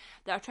guys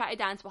that are trying to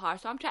dance with her.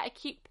 So I'm trying to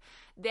keep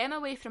them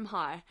away from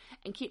her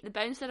and keep the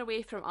bouncer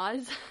away from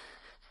us.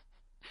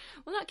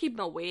 Well, not keep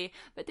them away,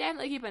 but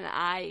definitely keeping an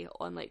eye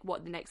on like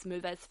what the next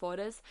move is for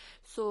us.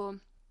 So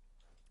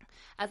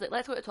I was like,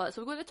 let's go to the toilet.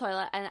 So we go to the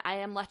toilet, and I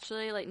am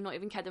literally like not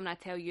even kidding when I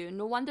tell you,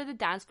 no wonder the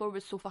dance floor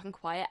was so fucking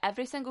quiet.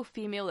 Every single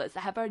female that's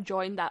ever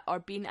joined that or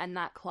been in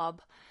that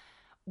club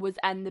was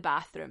in the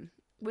bathroom.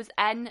 Was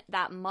in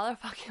that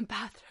motherfucking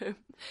bathroom.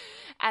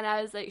 And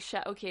I was like,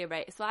 shit, okay,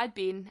 right. So I'd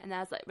been, and I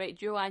was like, right,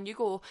 Joanne, you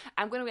go.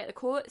 I'm going to get the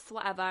coats,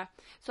 whatever.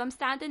 So I'm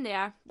standing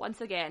there, once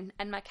again,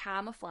 in my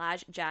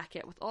camouflage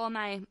jacket with all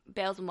my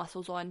bells and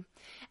whistles on.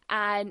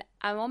 And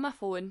I'm on my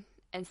phone,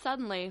 and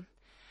suddenly,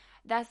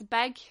 this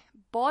big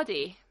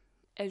body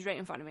is right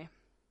in front of me.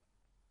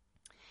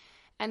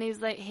 And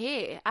he's like,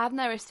 "Hey, I've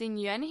never seen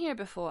you in here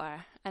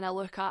before." And I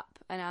look up,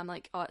 and I'm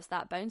like, oh, it's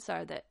that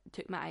bouncer that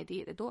took my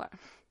ID at the door.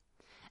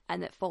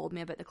 And that followed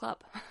me about the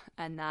club,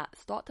 and that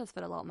stalked us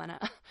for a little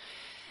minute.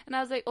 And I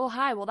was like, "Oh,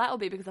 hi, well, that'll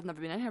be because I've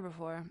never been in here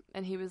before."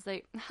 And he was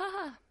like,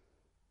 "Haha."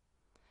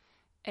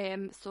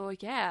 So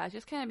yeah, I've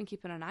just kind of been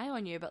keeping an eye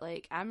on you, but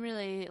like, I'm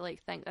really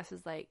like think this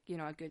is like, you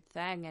know, a good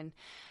thing.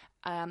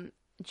 And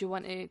do you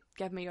want to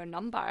give me your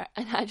number?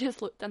 And I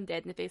just looked him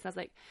dead in the face, and I was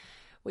like,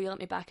 "Will you let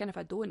me back in if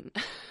I don't?"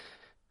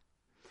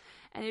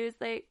 And he was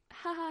like,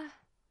 "Haha."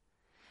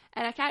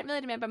 And I can't really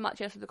remember much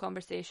else of the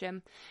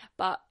conversation,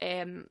 but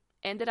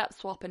ended up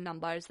swapping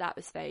numbers. That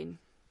was fine.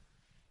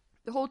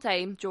 The whole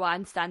time,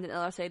 Joanne's standing at the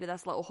other side of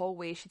this little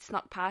hallway. She'd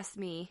snuck past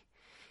me,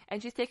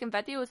 and she's taking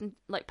videos and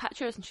like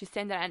pictures, and she's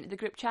sending it into the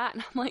group chat.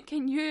 And I'm like,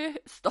 "Can you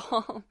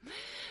stop?"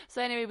 So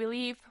anyway, we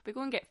leave. We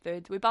go and get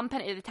food. We bump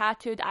into the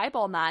tattooed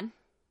eyeball man.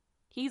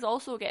 He's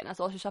also getting a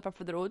sausage supper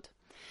for the road.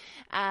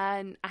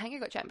 And I think I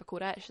got chatting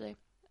Pakora, actually,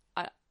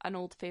 an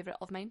old favourite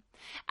of mine.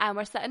 And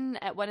we're sitting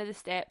at one of the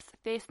steps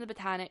facing the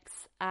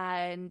Botanics,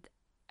 and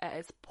it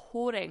is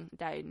pouring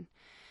down.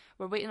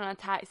 We're waiting on a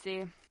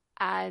taxi,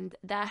 and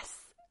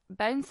this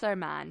bouncer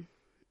man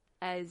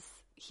is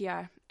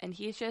here, and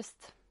he's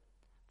just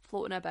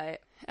floating about.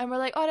 And we're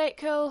like, "Alright,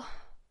 cool."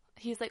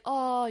 He's like,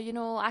 "Oh, you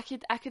know, I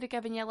could have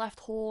given you a lift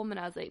home." And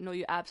I was like, "No,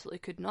 you absolutely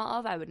could not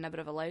have. I would never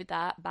have allowed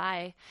that.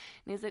 Bye."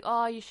 And he's like,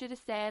 "Oh, you should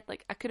have said,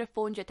 like, I could have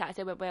phoned you a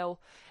taxi." I went,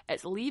 "Well,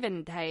 it's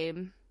leaving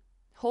time,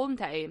 home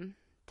time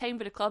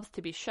for the clubs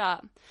to be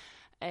shut.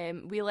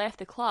 We left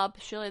the club.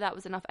 Surely that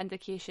was enough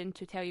indication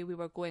to tell you we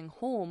were going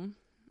home.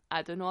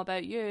 I don't know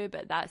about you,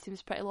 but that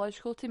seems pretty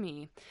logical to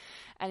me."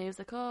 And he was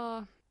like,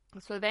 "Oh."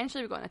 So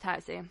eventually we got in a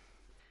taxi.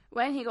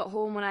 When he got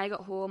home, when I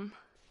got home,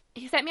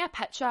 he sent me a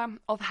picture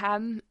of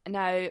him.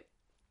 Now,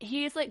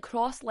 he's like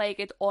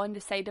cross-legged on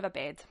the side of a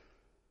bed.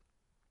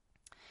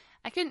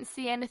 I couldn't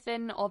see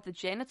anything of the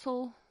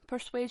genital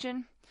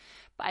persuasion,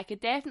 but I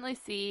could definitely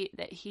see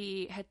that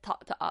he had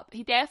tucked it up.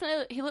 He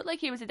looked like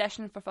he was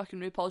auditioning for fucking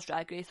RuPaul's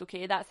Drag Race,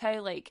 okay? That's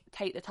how, like,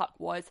 tight the tuck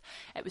was.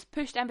 It was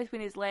pushed in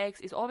between his legs.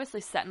 He's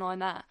obviously sitting on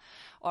that,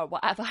 or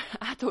whatever.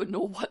 I don't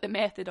know what the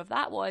method of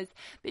that was,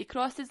 but he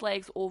crossed his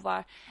legs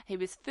over. He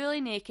was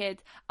fully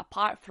naked,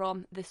 apart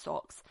from the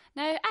socks.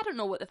 Now, I don't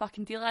know what the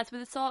fucking deal is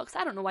with the socks.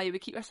 I don't know why you would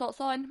keep your socks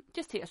on.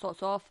 Just take your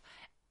socks off.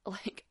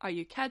 Like, are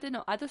you kidding?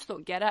 I just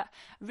don't get it. I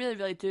really,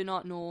 really do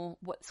not know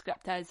what the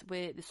script is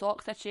with the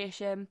sock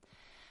situation.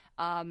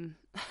 Not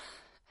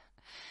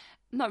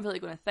really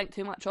going to think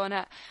too much on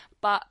it,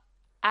 but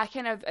I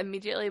kind of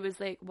immediately was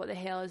like, what the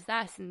hell is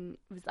this? And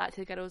was that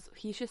to the girls,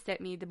 he just sent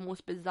me the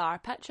most bizarre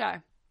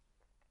picture.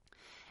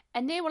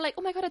 And they were like,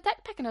 oh my god, a dick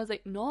pic. And I was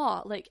like,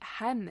 no, like,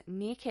 him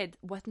naked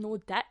with no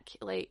dick,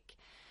 like,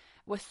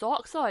 with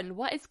socks on.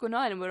 What is going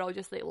on? And we're all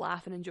just like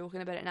laughing and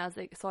joking about it. And I was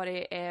like,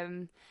 sorry,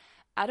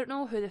 I don't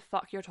know who the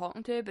fuck you're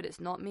talking to, but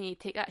it's not me.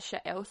 Take that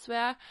shit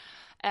elsewhere.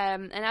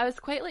 And I was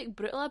quite, like,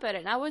 brutal about it,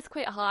 and I was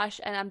quite harsh,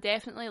 and I'm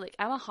definitely, like,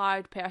 I'm a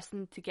hard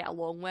person to get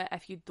along with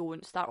if you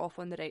don't start off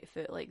on the right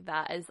foot. Like,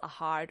 that is a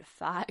hard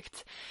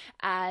fact.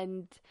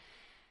 And,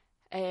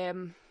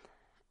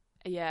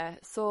 yeah,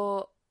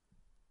 so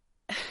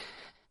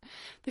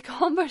the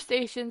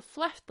conversation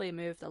swiftly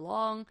moved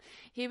along.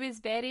 He was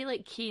very,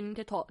 like, keen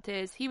to talk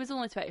to us. He was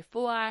only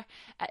 24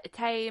 at the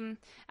time.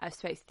 I was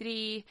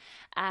 23.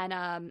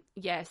 And,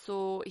 yeah,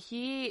 so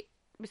he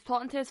was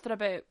talking to us for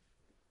about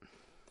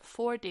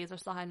 4 days or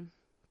something.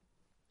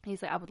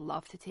 He's like, I would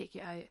love to take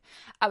you out.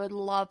 I would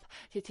love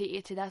to take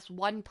you to this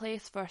one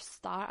place for a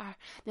starter.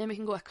 Then we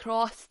can go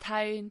across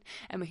town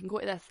and we can go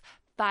to this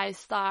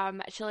 5-star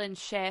Michelin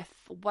chef,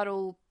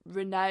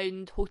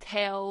 world-renowned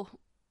hotel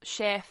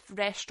chef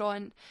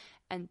restaurant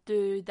and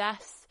do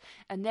this,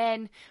 and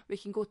then we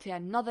can go to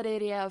another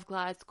area of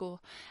Glasgow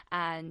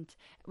and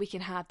we can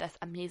have this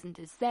amazing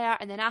dessert,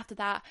 and then after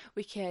that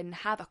we can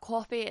have a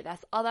coffee at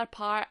this other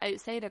part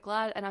outside of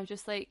Glasgow. And I'm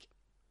just like,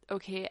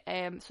 okay,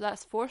 so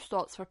that's 4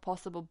 stops for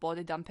possible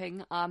body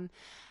dumping.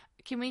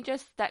 Can we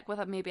just stick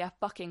with maybe a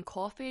fucking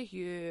coffee,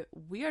 you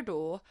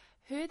weirdo?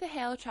 Who the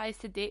hell tries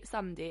to date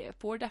somebody at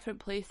 4 different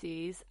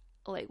places,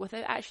 like,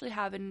 without actually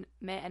having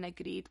met and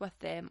agreed with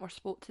them or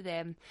spoke to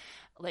them,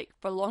 like,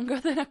 for longer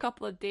than a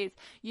couple of days?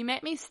 You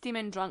met me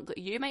steaming drunk. Like,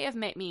 you might have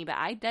met me, but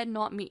I did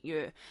not meet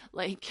you.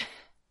 Like,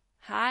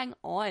 hang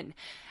on.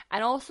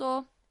 And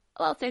also,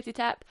 a little safety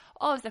tip,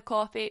 always a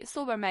coffee,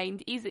 sober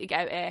mind, easy to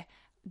get out of.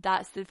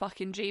 That's the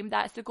fucking dream,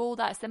 that's the goal,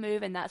 that's the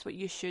move, and that's what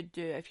you should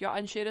do. If you're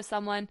unsure of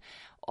someone,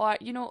 or,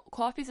 you know,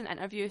 coffee's an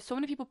interview. So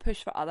many people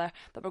push for other,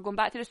 but we're going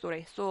back to the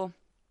story. So,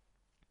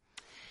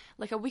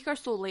 like, a week or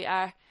so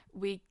later,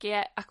 we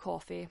get a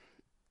coffee,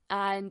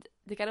 and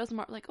the girls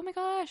were like, oh my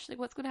gosh, like,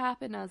 what's going to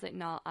happen? And I was like,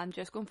 no, I'm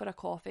just going for a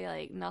coffee,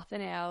 like,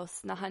 nothing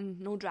else, nothing,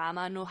 no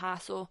drama, no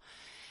hassle.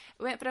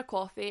 We went for a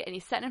coffee, and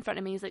he's sitting in front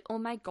of me, he's like, oh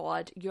my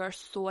god, you're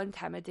so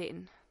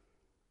intimidating.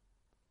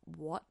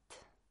 What?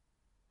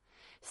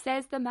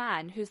 Says the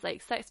man who's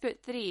like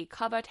 6'3",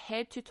 covered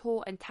head to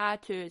toe in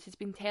tattoos. He's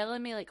been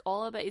telling me, like,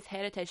 all about his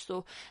heritage.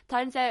 So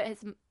turns out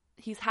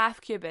he's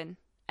half Cuban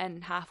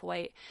and half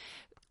white,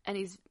 and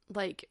he's,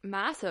 like,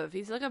 massive.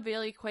 He's, like,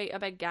 quite a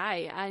big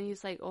guy, and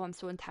he's like, oh, I'm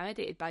so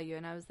intimidated by you.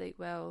 And I was like,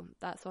 well,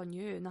 that's on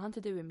you, nothing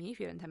to do with me if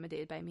you're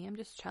intimidated by me, I'm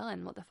just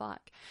chilling, what the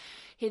fuck.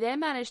 He then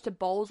managed to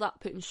balls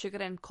up putting sugar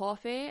in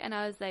coffee, and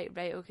I was like,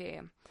 right,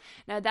 okay.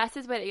 Now this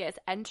is where it gets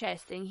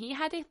interesting. He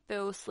had a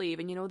full sleeve,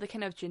 and you know, the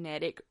kind of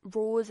generic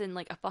rose and,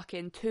 like, a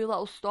fucking 2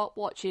 little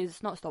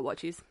stopwatches, not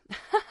stopwatches,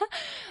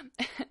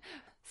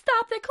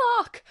 stop the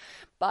clock,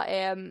 but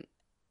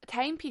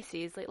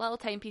timepieces, like little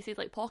timepieces,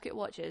 like pocket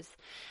watches.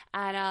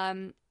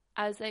 And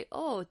I was like,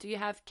 oh, do you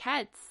have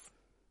kids?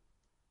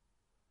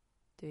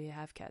 Do you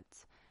have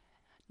kids?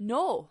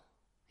 No.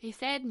 He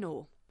said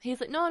no.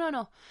 He's like,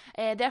 no.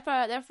 They're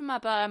for my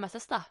brother and my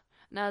sister.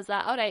 And I was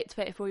like, alright,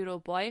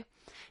 24-year-old boy,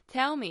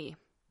 tell me,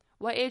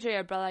 what age are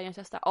your brother and your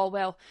sister? Oh,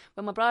 well,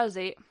 when my brother's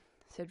 8. I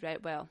said,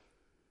 right, well,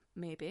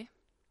 maybe.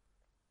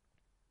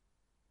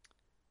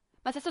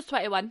 My sister's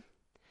 21.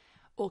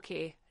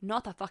 Okay,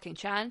 not a fucking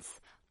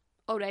chance.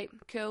 Alright,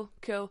 cool.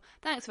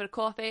 Thanks for the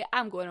coffee.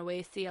 I'm going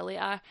away. See you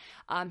later.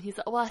 He's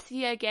like, well, I'll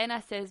see you again.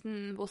 I says,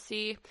 we'll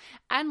see.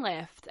 And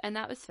left. And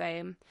that was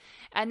fine.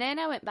 And then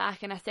I went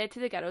back and I said to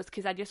the girls,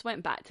 because I just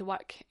went back to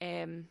work,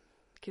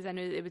 because I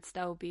knew that they would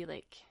still be,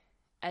 like,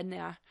 in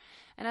there.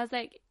 And I was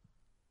like,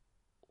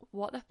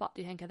 what the fuck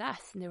do you think of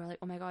this? And they were like,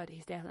 oh my god,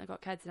 he's definitely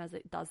got kids. And I was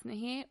like, doesn't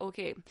he?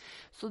 Okay.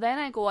 So then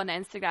I go on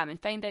Instagram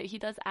and find out he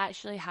does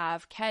actually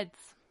have kids.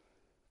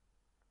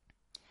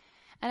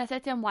 And I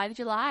said to him, why did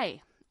you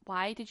lie?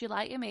 Why did you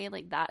lie to me?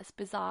 Like, that's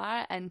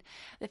bizarre. And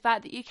the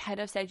fact that you kind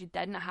of said you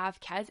didn't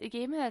have kids, it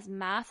gave me this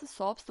massive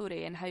sob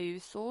story and how he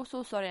was so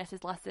sorry. I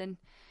says, listen,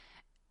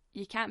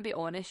 you can't be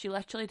honest. You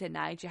literally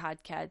denied you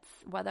had kids,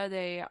 whether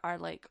they are,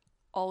 like,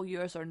 all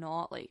yours or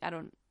not. Like, I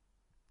don't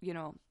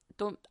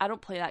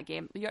play that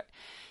game. You're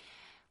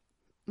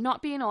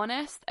not being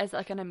honest is,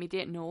 like, an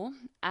immediate no,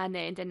 and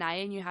then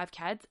denying you have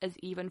kids is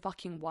even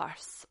fucking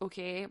worse.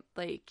 Okay,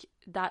 like,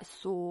 that's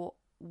so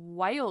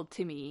wild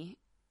to me.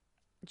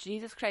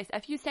 Jesus Christ,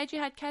 if you said you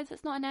had kids,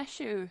 it's not an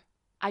issue.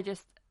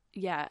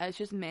 It's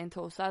just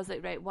mental. So I was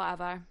like, right,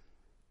 whatever.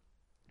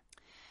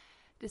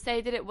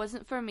 Decided it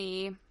wasn't for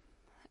me.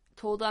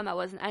 Told him I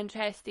wasn't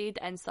interested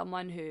in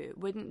someone who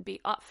wouldn't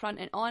be upfront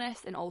and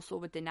honest and also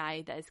would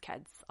deny that his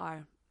kids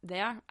are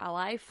there,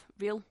 alive,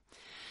 real.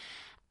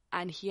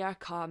 And here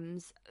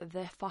comes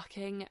the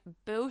fucking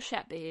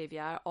bullshit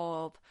behaviour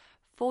of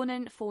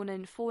phoning,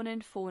 texting.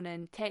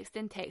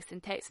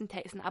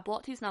 I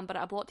blocked his number,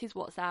 I blocked his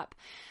WhatsApp,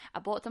 I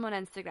blocked him on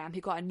Instagram.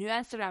 He got a new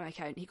Instagram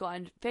account, he got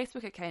a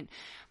Facebook account.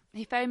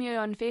 He found me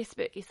on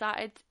Facebook. He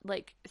started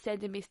like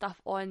sending me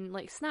stuff on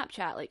like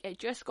Snapchat. Like it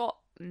just got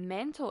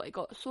mental. It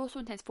got so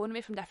intense. Phoning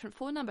me from different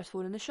phone numbers,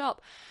 phoning the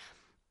shop.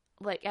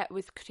 Like it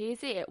was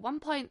crazy. At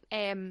one point,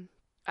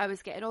 I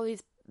was getting all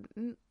these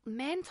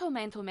mental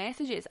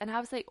messages, and I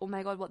was like, oh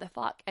my god, what the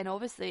fuck? And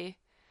obviously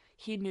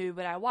he knew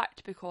where I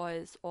worked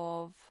because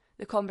of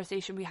the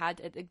conversation we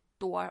had at the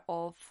door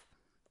of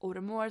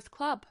Oran Moor's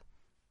club.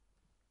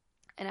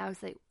 And I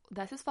was like,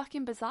 this is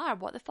fucking bizarre,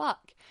 what the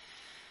fuck?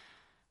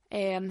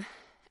 And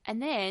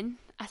then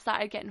I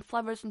started getting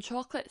flowers and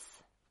chocolates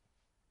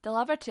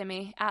delivered to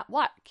me at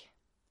work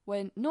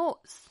with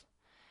notes.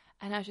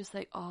 And I was just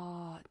like,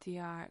 oh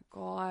dear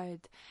God.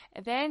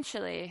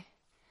 Eventually,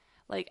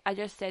 like, I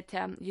just said to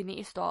him, you need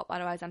to stop,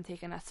 otherwise I'm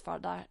taking this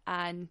further.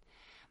 And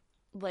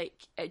like,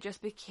 it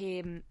just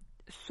became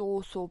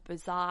so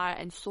bizarre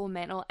and so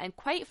mental and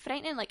quite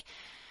frightening. Like,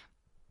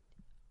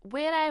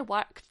 where I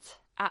worked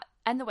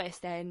in the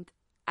West End,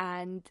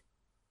 and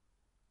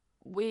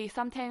we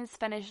sometimes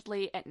finished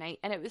late at night,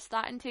 and it was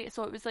starting to,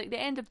 so it was like the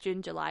end of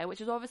June, July,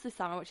 which is obviously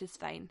summer, which is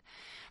fine,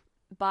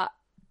 but,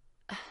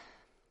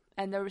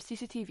 and there was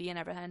CCTV and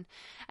everything,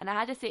 and I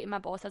had to say to my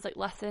boss, I was like,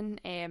 listen,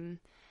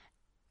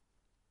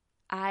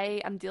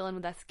 I am dealing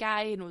with this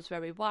guy, he knows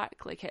where we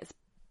work, like, it's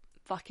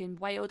fucking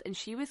wild. And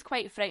she was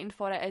quite frightened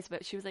for it,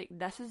 but she was like,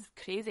 this is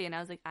crazy. And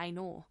I was like, I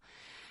know.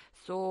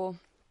 So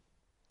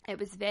it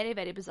was very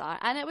bizarre,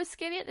 and it was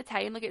scary at the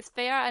time. Like, it's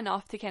fair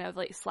enough to kind of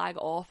like slag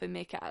it off and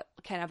make it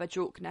kind of a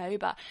joke now,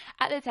 but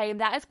at the time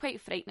that is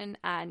quite frightening.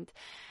 And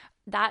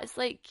that's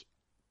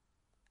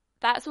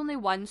only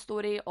one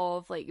story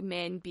of like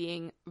men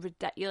being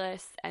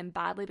ridiculous and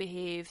badly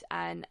behaved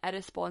and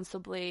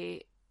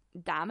irresponsibly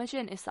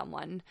damaging to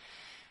someone.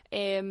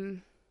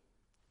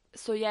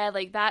 So yeah,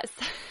 like that's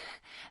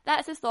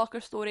a stalker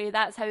story.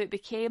 That's how it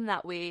became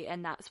that way,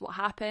 and that's what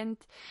happened.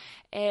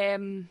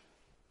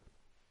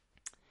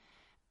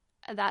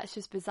 That's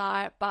just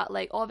bizarre. But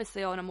like,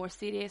 obviously on a more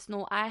serious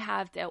note, I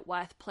have dealt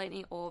with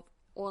plenty of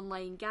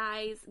online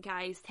guys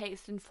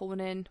texting,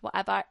 phoning,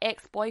 whatever,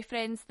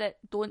 ex-boyfriends that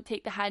don't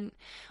take the hint,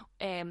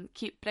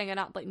 keep bringing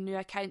up like new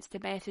accounts to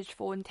message,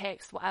 phone,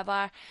 text,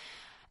 whatever,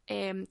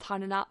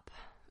 turning up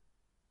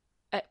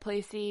at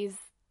places,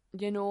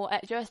 you know,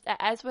 it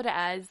is what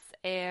it is,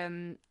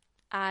 and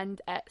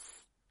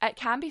it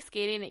can be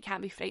scary and it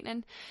can be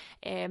frightening.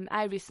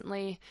 I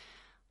recently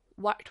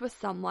worked with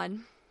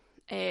someone,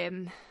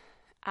 and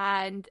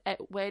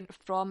it went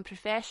from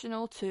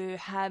professional to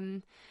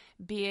him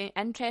being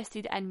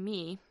interested in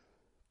me,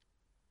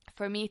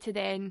 for me to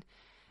then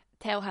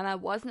tell him I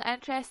wasn't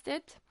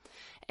interested,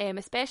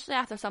 especially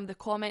after some of the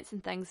comments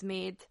and things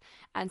made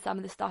and some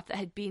of the stuff that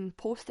had been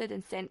posted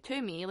and sent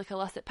to me, like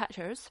illicit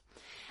pictures.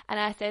 And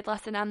I said,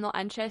 listen, I'm not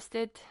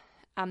interested,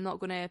 I'm not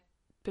going to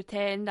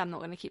pretend, I'm not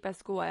going to keep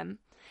this going.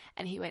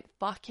 And he went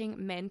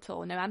fucking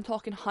mental. Now I'm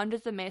talking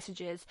hundreds of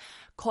messages,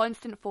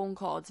 constant phone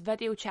calls,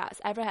 video chats,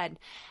 everything.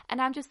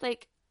 And I'm just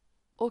like,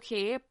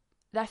 okay,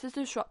 this is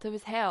disruptive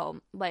as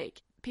hell.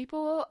 Like,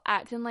 people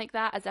acting like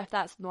that as if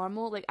that's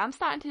normal. Like, I'm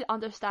starting to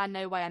understand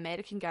now why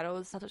American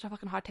girls have such a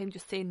fucking hard time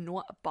just saying no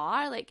at a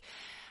bar. Like,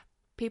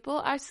 people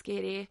are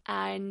scary,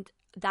 and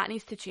that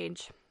needs to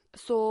change.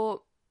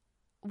 So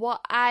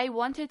what I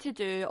wanted to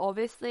do,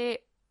 obviously,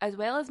 as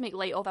well as make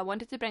light of, I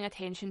wanted to bring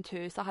attention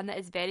to something that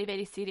is very,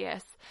 very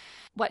serious,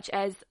 which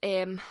is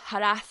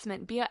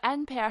harassment, be it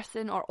in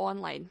person or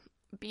online,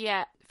 be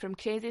it from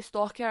crazy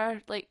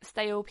stalker like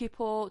style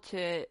people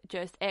to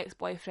just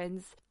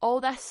ex-boyfriends, all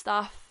this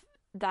stuff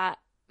that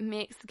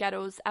makes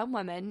girls and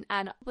women,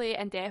 and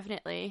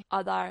definitely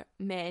other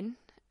men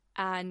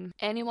and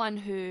anyone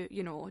who,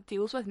 you know,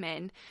 deals with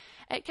men,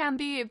 it can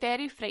be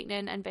very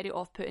frightening and very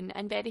off-putting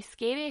and very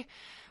scary,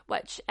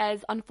 which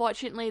is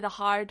unfortunately the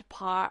hard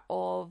part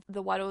of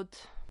the world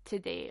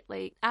today.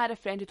 Like, I had a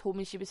friend who told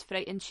me she was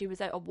frightened. She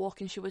was out a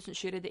walk and she wasn't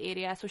sure of the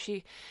area, so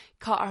she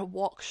cut her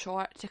walk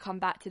short to come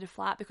back to the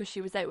flat because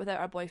she was out without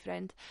her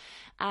boyfriend.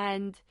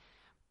 And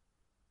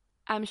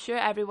I'm sure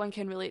everyone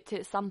can relate to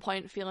at some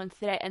point feeling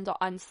threatened or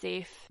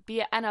unsafe, be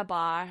it in a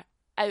bar,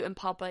 out in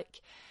public,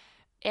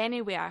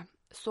 anywhere.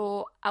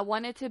 So I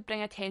wanted to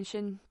bring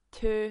attention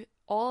to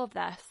all of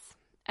this,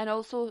 and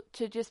also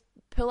to just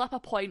pull up a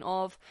point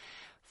of,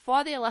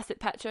 for the illicit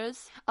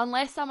pictures,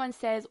 unless someone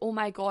says, oh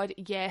my god,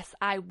 yes,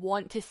 I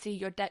want to see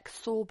your dick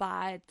so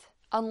bad,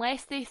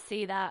 unless they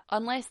say that,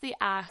 unless they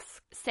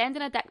ask,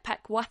 sending a dick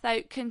pic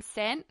without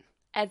consent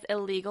is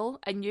illegal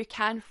and you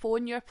can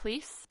phone your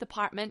police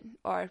department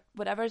or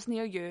whatever's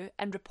near you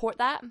and report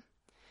that.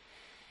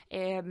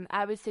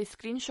 I would say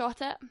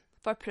screenshot it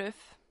for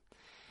proof.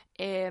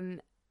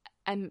 And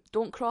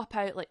don't crop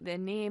out like the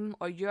name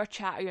or your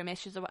chat or your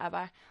messages or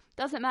whatever.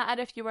 Doesn't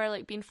matter if you were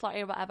like being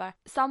flirty or whatever.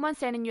 Someone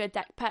sending you a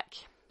dick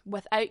pic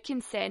without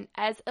consent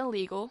is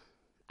illegal.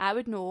 I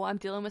would know, I'm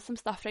dealing with some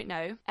stuff right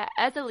now. It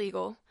is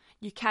illegal.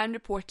 You can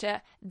report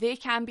it. They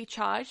can be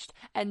charged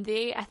and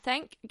they, I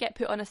think, get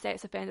put on a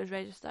sex offenders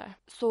register.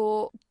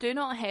 So do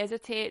not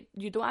hesitate.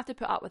 You don't have to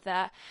put up with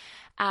it.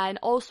 And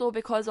also,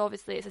 because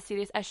obviously it's a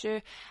serious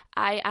issue,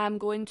 I am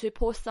going to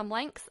post some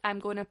links. I'm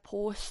going to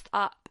post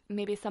up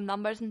maybe some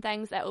numbers and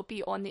things. It will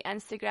be on the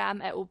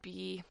Instagram. It will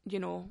be,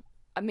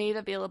 made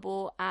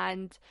available.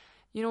 And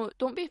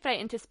don't be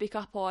frightened to speak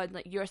up on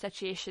like your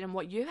situation and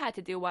what you had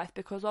to deal with,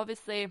 because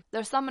obviously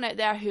there's someone out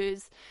there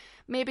who's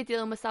maybe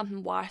dealing with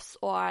something worse,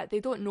 or they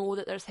don't know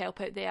that there's help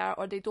out there,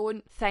 or they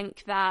don't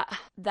think that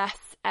this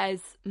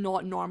is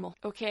not normal,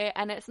 okay?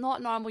 And it's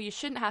not normal. You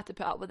shouldn't have to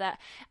put up with it.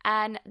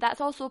 And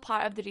that's also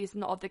part of the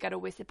reason of the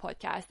Girl Wasted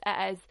podcast.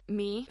 It is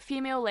me,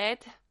 female led.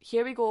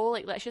 Here we go,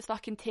 like, let's just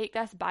fucking take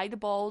this by the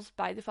balls,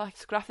 by the fucking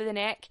scruff of the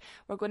neck.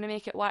 We're going to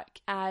make it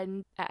work,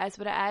 and it is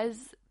what it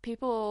is.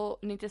 People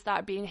need to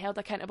start being held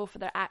accountable for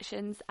their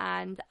actions,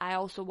 and I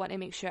also want to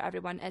make sure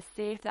everyone is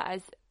safe. That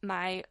is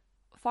my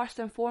first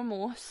and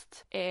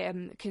foremost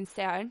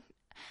concern.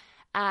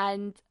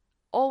 And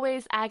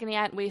always, Agony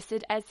Aunt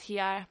Wasted is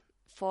here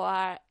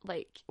for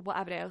like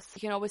whatever else. You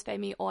can always find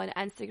me on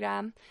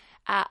Instagram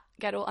at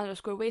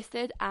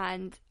girl_wasted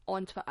and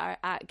on Twitter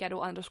at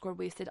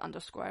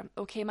girl_wasted_.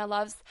 Okay, my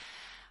loves,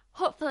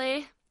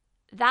 hopefully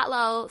that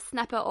little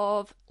snippet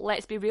of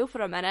let's be real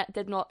for a minute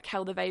did not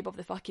kill the vibe of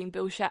the fucking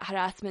bullshit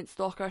harassment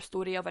stalker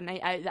story of a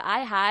night out that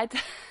I had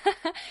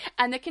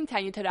and the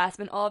continued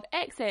harassment of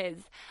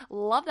exes.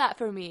 Love that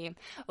for me.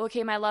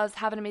 Okay, my loves,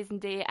 have an amazing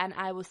day and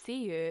I will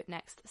see you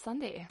next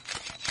Sunday.